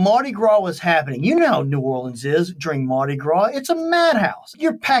when Mardi Gras was happening, you know how New Orleans is during Mardi Gras. It's a madhouse.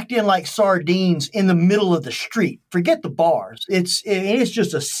 You're packed in like sardines in the middle of the street. Forget the bars. It's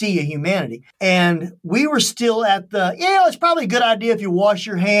just a sea of humanity. And we were still at it's probably a good idea if you wash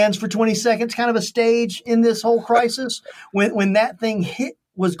your hands for 20 seconds, kind of a stage in this whole crisis when that thing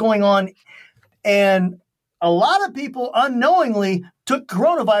was going on. And a lot of people unknowingly took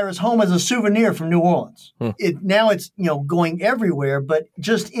coronavirus home as a souvenir from New Orleans. Now it's going everywhere, but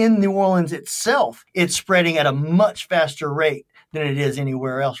just in New Orleans itself, it's spreading at a much faster rate than it is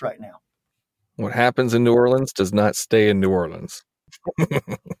anywhere else right now. What happens in New Orleans does not stay in New Orleans.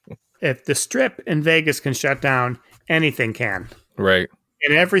 If the Strip in Vegas can shut down, anything can. Right.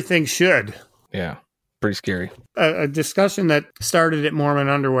 And everything should. Yeah. Pretty scary. A discussion that started at Mormon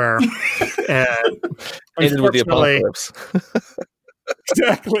Underwear. Ended with the apocalypse.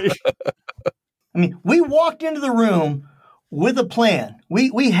 Exactly. I mean, we walked into the room with a plan.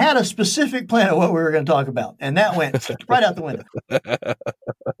 We had a specific plan of what we were going to talk about, and that went right out the window.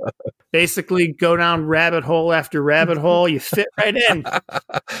 Basically, go down rabbit hole after rabbit hole. You fit right in.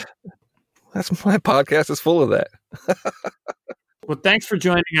 That's my podcast is full of that. Well, thanks for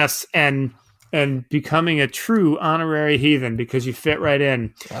joining us and becoming a true honorary heathen, because you fit right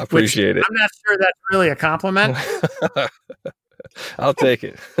in. I appreciate it. I'm not sure that's really a compliment. I'll take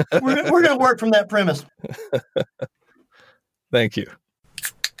it. We're going to work from that premise. Thank you.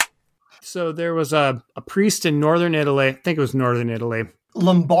 So there was a priest in northern Italy. I think it was northern Italy.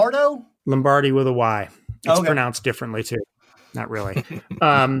 Lombardo? Lombardi with a Y. It's okay. Pronounced differently too. Not really.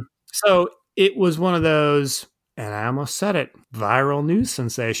 So it was one of those, and I almost said it, viral news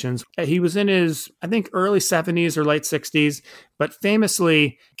sensations. He was in his, I think, early 70s or late 60s, but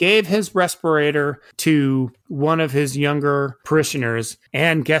famously gave his respirator to one of his younger parishioners.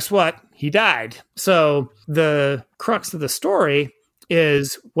 And guess what? He died. So the crux of the story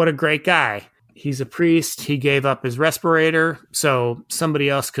is, what a great guy. He's a priest. He gave up his respirator so somebody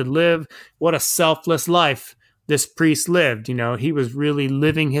else could live. What a selfless life this priest lived. He was really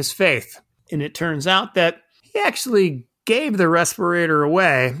living his faith. And it turns out that he actually gave the respirator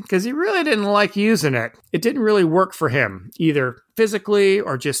away because he really didn't like using it. It didn't really work for him, either physically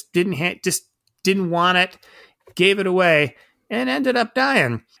or just didn't want it, gave it away, and ended up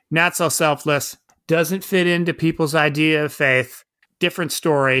dying. Not so selfless, doesn't fit into people's idea of faith. Different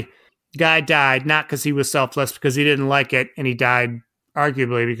story. Guy died, not because he was selfless, because he didn't like it, and he died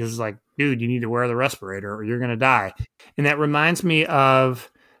arguably because it's like, dude, you need to wear the respirator or you're going to die. And that reminded me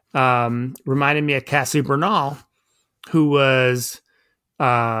of Cassie Bernal, who was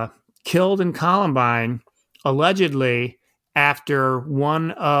killed in Columbine, allegedly after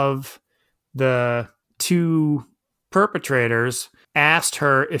one of the two perpetrators asked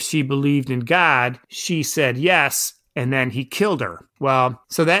her if she believed in God. She said yes, and then he killed her. Well,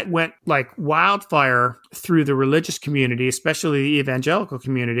 so that went like wildfire through the religious community, especially the evangelical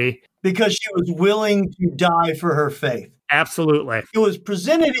community. Because she was willing to die for her faith. Absolutely. It was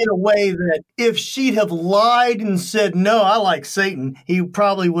presented in a way that if she'd have lied and said, no, I like Satan, he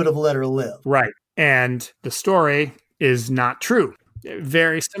probably would have let her live. Right. And the story is not true.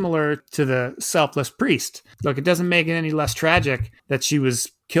 Very similar to the selfless priest. Look, it doesn't make it any less tragic that she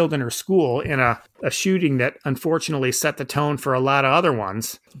was killed in her school in a shooting that unfortunately set the tone for a lot of other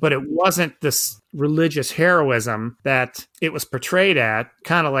ones. But it wasn't this religious heroism that it was portrayed at,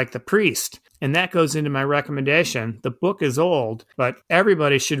 kind of like the priest. And that goes into my recommendation. The book is old, but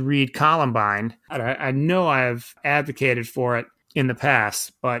everybody should read Columbine. I know I've advocated for it in the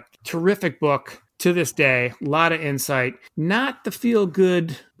past, but terrific book to this day. A lot of insight. Not the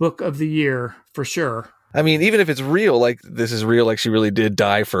feel-good book of the year, for sure. I mean, even if it's real, like this is real, like she really did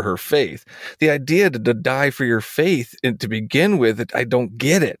die for her faith. The idea to die for your faith and to begin with, I don't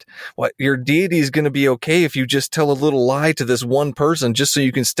get it. What, your deity is going to be okay if you just tell a little lie to this one person just so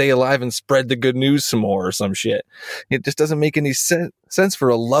you can stay alive and spread the good news some more or some shit. It just doesn't make any sense for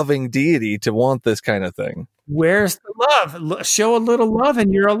a loving deity to want this kind of thing. Where's the love? Show a little love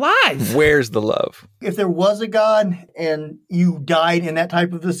and you're alive. Where's the love? If there was a God and you died in that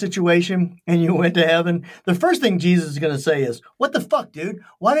type of a situation and you went to heaven, the first thing Jesus is going to say is, what the fuck, dude?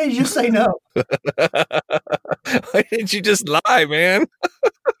 Why didn't you say no? Why didn't you just lie, man?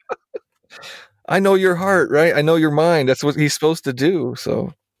 I know your heart, right? I know your mind. That's what he's supposed to do. So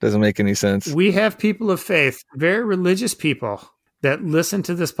it doesn't make any sense. We have people of faith, very religious people, that listen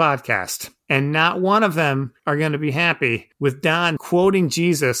to this podcast, and not one of them are going to be happy with Don quoting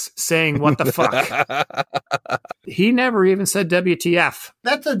Jesus saying, what the fuck? He never even said WTF.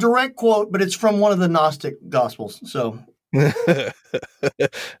 That's a direct quote, but it's from one of the Gnostic Gospels. So done.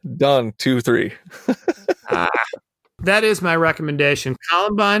 2-3. That is my recommendation.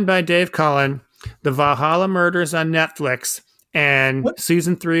 Columbine by Dave Cullen, The Valhalla Murders on Netflix, and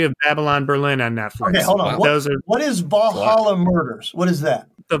season 3 of Babylon Berlin on Netflix. Okay, hold on. What is Valhalla Murders? What is that?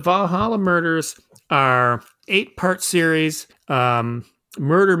 The Valhalla Murders are 8-part series,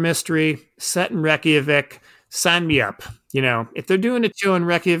 murder mystery set in Reykjavik. Sign me up. You know, if they're doing a show in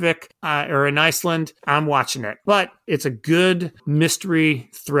Reykjavik or in Iceland, I'm watching it. But it's a good mystery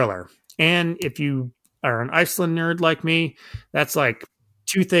thriller. And if you are an Iceland nerd like me, that's like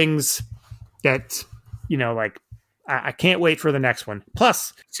 2 things that, you know, like, I can't wait for the next one.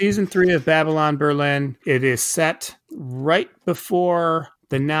 Plus, season 3 of Babylon Berlin, it is set right before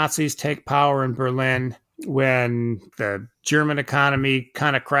the Nazis take power in Berlin when the German economy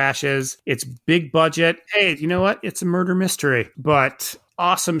kind of crashes. It's big budget. Hey, you know what? It's a murder mystery, but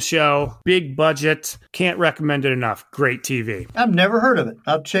awesome show, big budget. Can't recommend it enough. Great TV. I've never heard of it.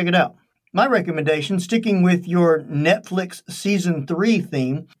 I'll check it out. My recommendation, sticking with your Netflix season 3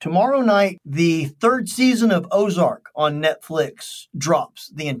 theme, tomorrow night, the 3rd season of Ozark on Netflix drops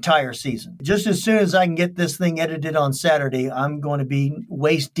the entire season. Just as soon as I can get this thing edited on Saturday, I'm going to be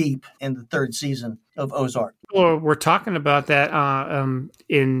waist deep in the 3rd season of Ozark. Well, we're talking about that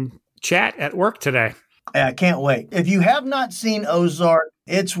in chat at work today. I can't wait. If you have not seen Ozark,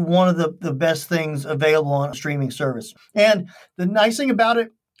 it's one of the best things available on a streaming service. And the nice thing about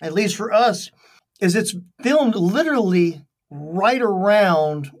it, at least for us, is it's filmed literally right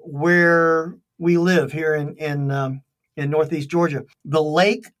around where we live here in Northeast Georgia. The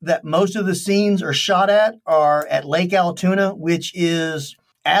lake that most of the scenes are shot at are at Lake Altoona, which is,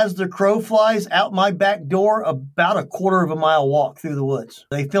 as the crow flies out my back door, about a 1/4 mile walk through the woods.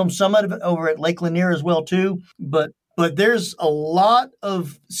 They filmed some of it over at Lake Lanier as well, too, but there's a lot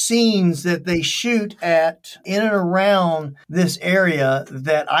of scenes that they shoot at in and around this area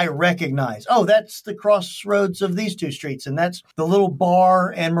that I recognize. Oh, that's the crossroads of these 2 streets, and that's the little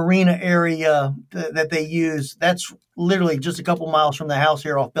bar and marina area that they use. That's literally just a couple miles from the house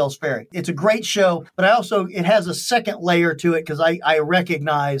here off Bells Ferry. It's a great show, but it has a second layer to it because I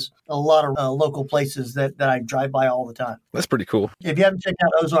recognize a lot of local places that I drive by all the time. That's pretty cool. If you haven't checked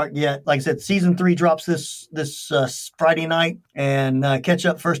out Ozark yet, like I said, season 3 drops this Friday night, and catch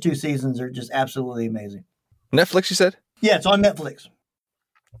up. First 2 seasons are just absolutely amazing. Netflix, you said? Yeah, it's on Netflix.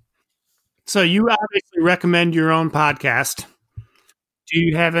 So you obviously recommend your own podcast. Do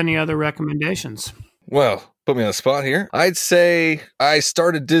you have any other recommendations? Well, put me on the spot here. I'd say I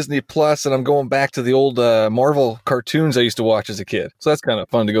started Disney Plus and I'm going back to the old Marvel cartoons I used to watch as a kid. So that's kind of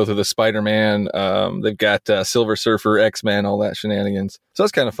fun to go through the Spider-Man. They've got Silver Surfer, X-Men, all that shenanigans. So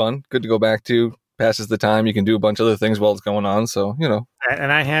that's kind of fun. Good to go back to. Passes the time. You can do a bunch of other things while it's going on. So, you know.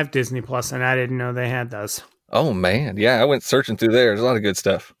 And I have Disney Plus and I didn't know they had those. Oh, man. Yeah, I went searching through there. There's a lot of good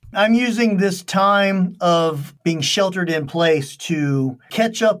stuff. I'm using this time of being sheltered in place to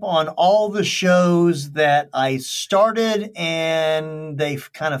catch up on all the shows that I started and they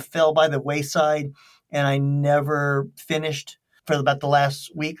kind of fell by the wayside and I never finished for about the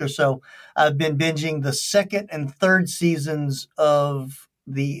last week or so. I've been binging the second and third seasons of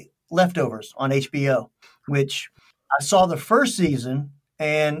The Leftovers on HBO, which I saw the first season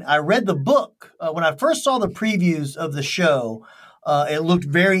and I read the book. When I first saw the previews of the show, it looked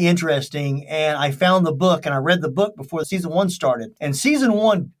very interesting, and I found the book, and I read the book before season 1 started. And season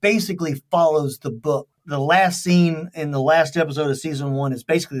 1 basically follows the book. The last scene in the last episode of season 1 is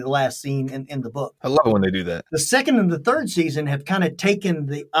basically the last scene in the book. I love it when they do that. The second and the third season have kind of taken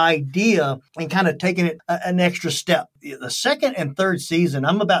the idea and kind of taken it an extra step. The second and third season,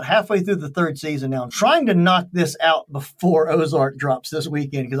 I'm about halfway through the third season now. I'm trying to knock this out before Ozark drops this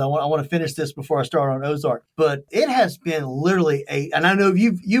weekend because I want to finish this before I start on Ozark. But it has been literally and I know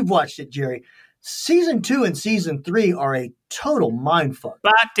you've watched it, Jerry. Season 2 and season 3 are a total mindfuck.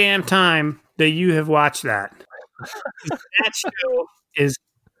 About damn time that you have watched that. That show is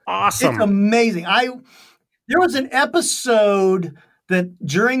awesome. It's amazing. There was an episode that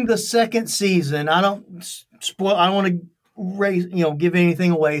during the second season, I don't want to give anything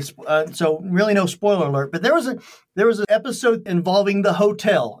away. So really no spoiler alert, but there was an episode involving the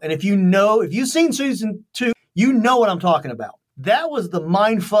hotel. And if you've seen season 2, you know what I'm talking about. That was the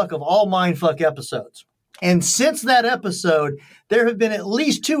mindfuck of all mindfuck episodes. And since that episode, there have been at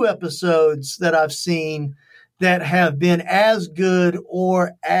least 2 episodes that I've seen that have been as good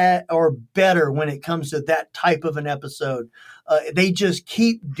or better when it comes to that type of an episode. They just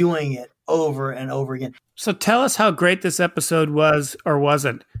keep doing it over and over again. So tell us how great this episode was or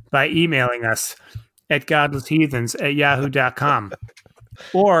wasn't by emailing us at godlessheathens@yahoo.com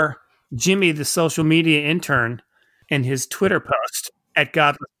or Jimmy, the social media intern, in his Twitter post at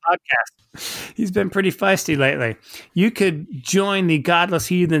Godless Podcast. He's been pretty feisty lately. You could join the Godless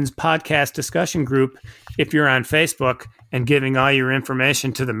Heathens podcast discussion group if you're on Facebook and giving all your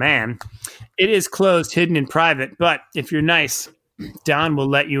information to the man. It is closed, hidden, and private, but if you're nice, Don will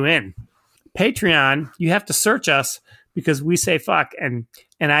let you in. Patreon, you have to search us because we say fuck, and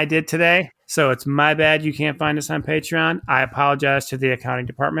I did today, so it's my bad you can't find us on Patreon. I apologize to the accounting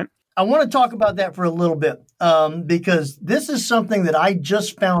department. I want to talk about that for a little bit because this is something that I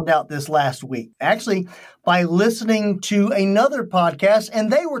just found out this last week, actually, by listening to another podcast, and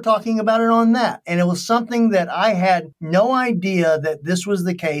they were talking about it on that. And it was something that I had no idea that this was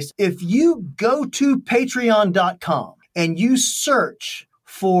the case. If you go to patreon.com and you search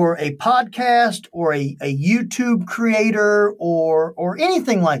for a podcast or a YouTube creator or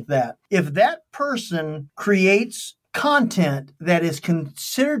anything like that, if that person creates content that is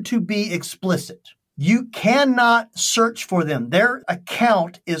considered to be explicit, you cannot search for them. Their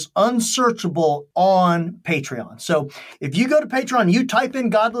account is unsearchable on Patreon. So if you go to Patreon, you type in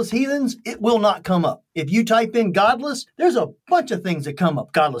Godless Heathens, it will not come up. If you type in Godless, there's a bunch of things that come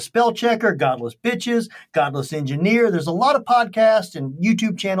up. Godless Spell Checker, Godless Bitches, Godless Engineer. There's a lot of podcasts and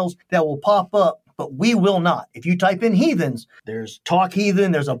YouTube channels that will pop up, but we will not. If you type in Heathens, there's Talk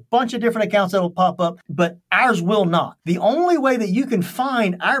Heathen, there's a bunch of different accounts that will pop up, but ours will not. The only way that you can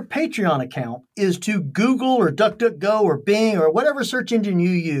find our Patreon account is to Google or DuckDuckGo or Bing or whatever search engine you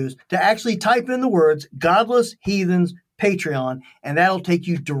use to actually type in the words Godless Heathens Patreon, and that'll take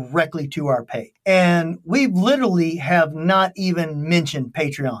you directly to our page. And we literally have not even mentioned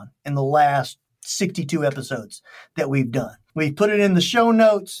Patreon in the last 62 episodes that we've done. We've put it in the show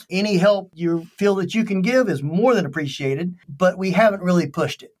notes. Any help you feel that you can give is more than appreciated, but we haven't really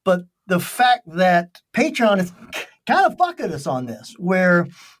pushed it. But the fact that Patreon is kind of fucking us on this, where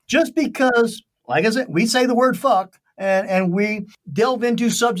just because, like I said, we say the word fuck and we delve into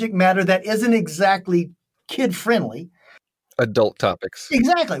subject matter that isn't exactly kid-friendly. Adult topics.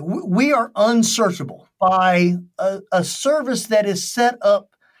 Exactly. We are unsearchable by a service that is set up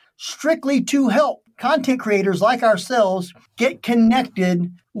strictly to help content creators like ourselves get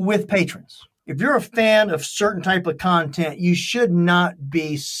connected with patrons. If you're a fan of certain type of content, you should not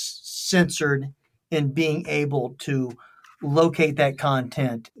be censored in being able to locate that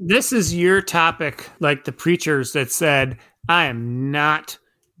content. This is your topic, like the preachers that said, I am not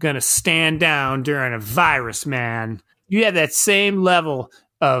going to stand down during a virus, man. You have that same level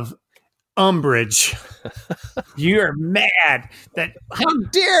of umbrage. You're mad that how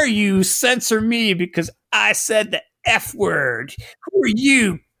dare you censor me because I said the F word. Who are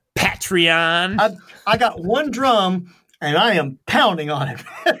you, Patreon? I got one drum and I am pounding on it.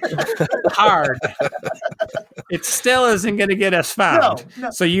 Hard. It still isn't going to get us found. No.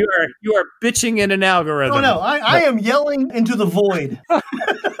 So you are bitching in an algorithm. No, I am yelling into the void.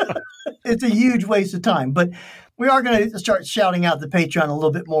 It's a huge waste of time, but we are going to start shouting out the Patreon a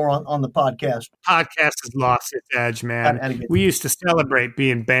little bit more on the podcast. Podcast has lost its edge, man. We used to celebrate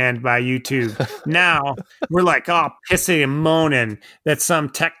being banned by YouTube. Now we're like, pissing and moaning that some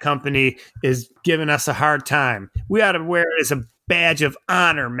tech company is giving us a hard time. We ought to wear it as a badge of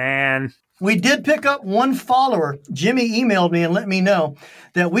honor, man. We did pick up one follower. Jimmy emailed me and let me know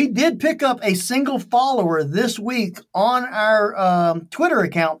that we did pick up a single follower this week on our Twitter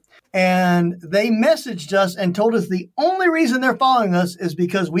account. And they messaged us and told us the only reason they're following us is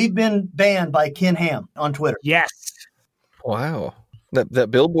because we've been banned by Ken Ham on Twitter. Yes. Wow.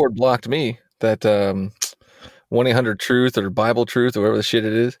 That billboard blocked me. That 1-800-TRUTH or Bible Truth or whatever the shit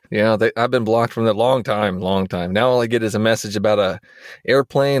it is. Yeah, I've been blocked from that long time. Now all I get is a message about a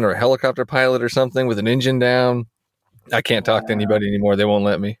airplane or a helicopter pilot or something with an engine down. I can't talk to anybody anymore. They won't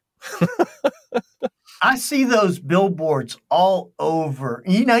let me. I see those billboards all over.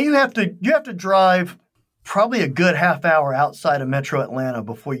 You know, you have to drive probably a good half hour outside of Metro Atlanta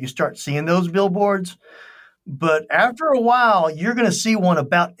before you start seeing those billboards. But after a while, you're going to see one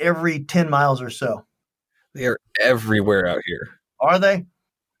about every 10 miles or so. They are everywhere out here. Are they?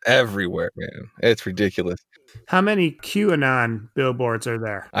 Everywhere, man. It's ridiculous. How many QAnon billboards are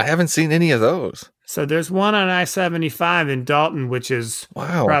there? I haven't seen any of those. So there's one on I-75 in Dalton, which is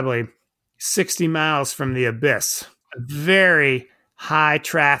probably 60 miles from the abyss. A very high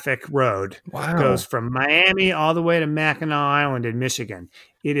traffic road. Wow. Goes from Miami all the way to Mackinac Island in Michigan.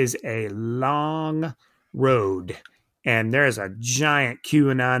 It is a long road, and there's a giant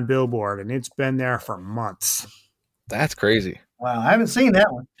QAnon billboard, and it's been there for months. That's crazy. Wow, I haven't seen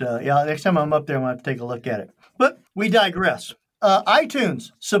that one. Next time I'm up there, I'm going to have to take a look at it. But we digress.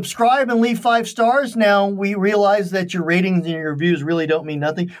 iTunes, subscribe and leave 5 stars. Now, we realize that your ratings and your reviews really don't mean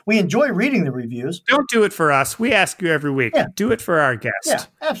nothing. We enjoy reading the reviews. Don't do it for us. We ask you every week. Yeah. Do it for our guest. Yeah,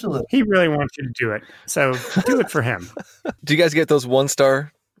 absolutely. He really wants you to do it. So do it for him. Do you guys get those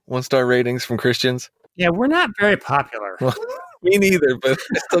one-star ratings from Christians? Yeah, we're not very popular. Well, me neither, but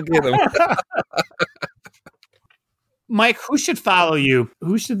I still get them. Mike, who should follow you?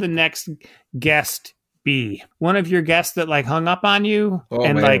 Who should the next guest be? One of your guests that hung up on you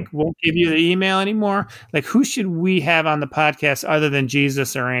and won't give you the email anymore? Who should we have on the podcast other than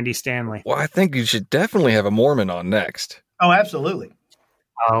Jesus or Andy Stanley? Well, I think you should definitely have a Mormon on next. Oh, absolutely.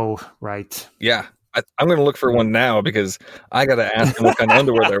 Oh, right. Yeah. I'm going to look for one now because I got to ask them what kind of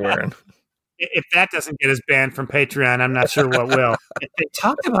underwear they're wearing. If that doesn't get us banned from Patreon, I'm not sure what will. They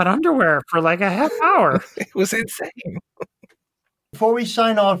talked about underwear for a half hour. It was insane. Before we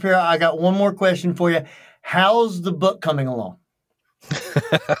sign off here, I got one more question for you. How's the book coming along?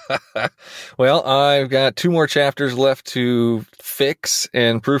 Well, I've got 2 more chapters left to fix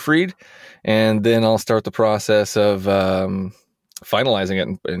and proofread, and then I'll start the process of finalizing it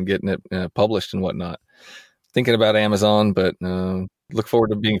and getting it published and whatnot. Thinking about Amazon, but look forward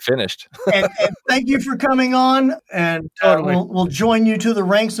to being finished. and thank you for coming on. And we'll join you to the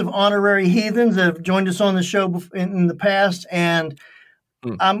ranks of honorary heathens that have joined us on the show in the past. And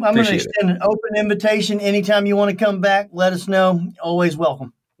I'm going to extend an open invitation. Anytime you want to come back, let us know. Always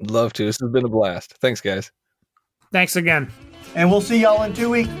welcome. Love to. This has been a blast. Thanks, guys. Thanks again. And we'll see y'all in 2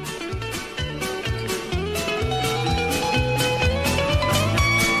 weeks.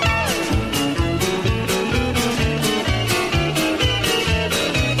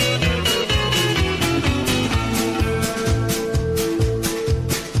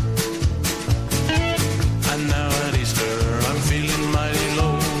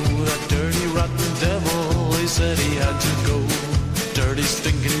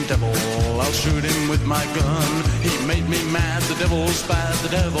 Shoot him with my gun. He made me mad. The devil's bad. The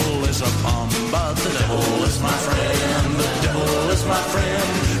devil is a bum, but the devil is my friend. The devil is my friend.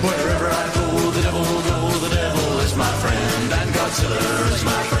 Wherever I go, the devil will go. The devil is my friend. And Godzilla is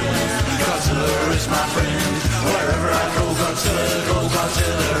my friend. Godzilla is my friend. Wherever I go,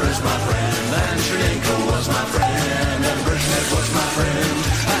 Godzilla is my friend. And Shrenko was my friend. And Brezhnev was my friend.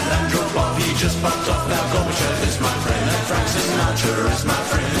 And Andropov, he just popped off. Now Gorbachev is my friend. And Frank Sinatra is my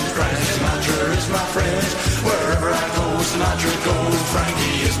friend. My friend, wherever I go, Sinatra goes.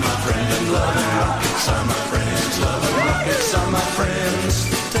 Frankie is my friend, and love and rockets are my friends. Love and rockets are my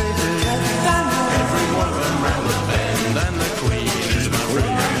friends. Every one of them round the bend, and the Queen is my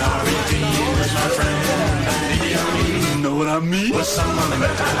friend, and Harvey Dean is my friend, and Idi Amin, know what I mean? Was someone they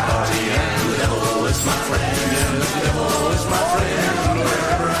met at a party, and the devil is my friend. Yes, the devil is my friend.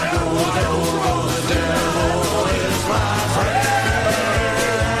 Wherever I go, the devil goes.